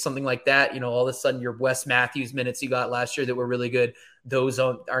it's something like that. All of a sudden your Wes Matthews minutes you got last year that were really good, those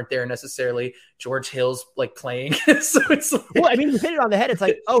aren't there necessarily. George Hill's like playing. So it's like... Well, I mean, you hit it on the head. It's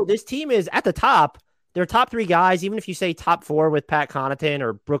like, oh, this team is at the top. They're top 3 guys, even if you say top 4 with Pat Connaughton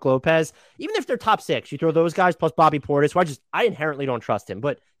or Brook Lopez, even if they're top 6, you throw those guys plus Bobby Portis, who I inherently don't trust him,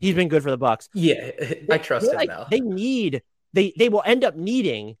 but he's been good for the Bucks. Yeah, I trust him now. They will end up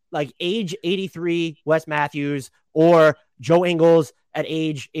needing like age 83 Wes Matthews or Joe Ingles at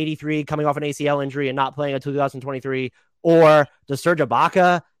age 83 coming off an ACL injury and not playing until 2023, or does Serge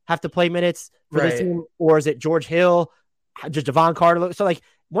Ibaka have to play minutes for this team, or is it George Hill, just Javon Carter? So like,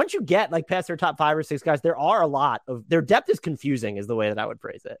 once you get like past their top 5 or 6 guys, there are a lot of their depth is confusing is the way that I would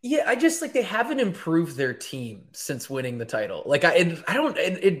phrase it. Yeah. I just like, they haven't improved their team since winning the title. Like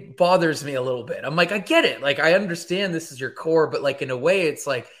it bothers me a little bit. I'm like, I get it. Like, I understand this is your core, but like in a way it's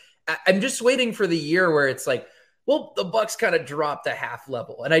like, I'm just waiting for the year where it's like, well, the Bucks kind of dropped a half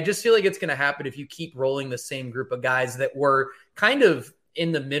level. And I just feel like it's going to happen if you keep rolling the same group of guys that were kind of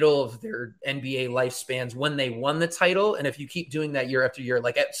in the middle of their NBA lifespans when they won the title. And if you keep doing that year after year,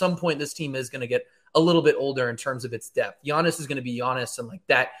 like at some point, this team is going to get a little bit older in terms of its depth. Giannis is going to be Giannis. And like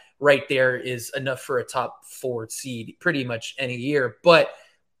that right there is enough for a top 4 seed pretty much any year. But,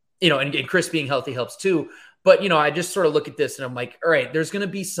 and Chris being healthy helps too. But, I just sort of look at this and I'm like, all right, there's going to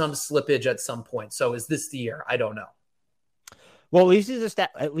be some slippage at some point. So is this the year? I don't know. Well,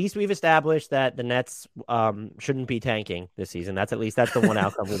 at least we've established that the Nets shouldn't be tanking this season. That's the one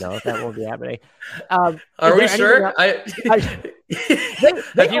outcome we know. That won't be happening. Are we sure? Have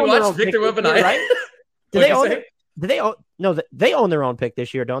you watched Victor Wembanyama? Right? They own their own pick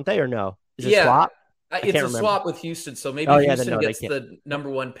this year, don't they? Or no? Is it swap? It's a swap with Houston. So maybe Houston gets the number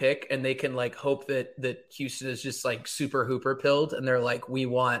 1 pick, and they can like hope that Houston is just like super hooper pilled, and they're like, we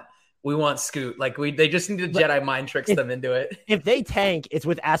want Scoot. Like they just need to Jedi mind tricks them into it. If they tank, it's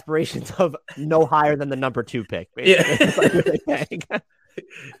with aspirations of no higher than the number 2 pick. Yeah.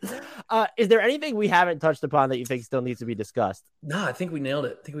 Is there anything we haven't touched upon that you think still needs to be discussed? No, I think we nailed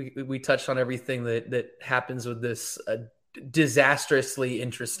it. I think we touched on everything that happens with this disastrously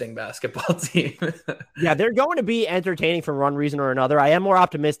interesting basketball team. Yeah, they're going to be entertaining for one reason or another. I am more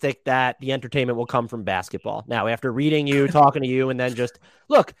optimistic that the entertainment will come from basketball. Now, after reading you, talking to you, and then just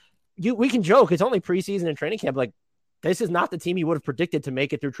look, we can joke. It's only preseason and training camp. Like, this is not the team you would have predicted to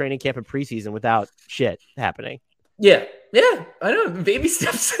make it through training camp and preseason without shit happening. Yeah, I know. Baby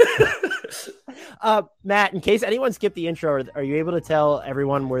steps. Matt, in case anyone skipped the intro, are you able to tell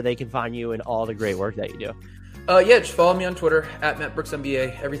everyone where they can find you and all the great work that you do? Yeah, just follow me on Twitter at Matt Brooks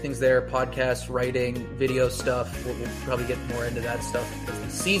NBA. Everything's there: podcasts, writing, video stuff. We'll probably get more into that stuff as the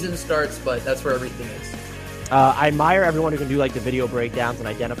season starts, but that's where everything is. I admire everyone who can do like the video breakdowns and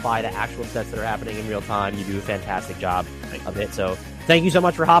identify the actual sets that are happening in real time. You do a fantastic job of it. So thank you so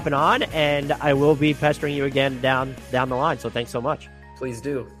much for hopping on, and I will be pestering you again down the line. So thanks so much. Please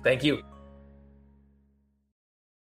do. Thank you.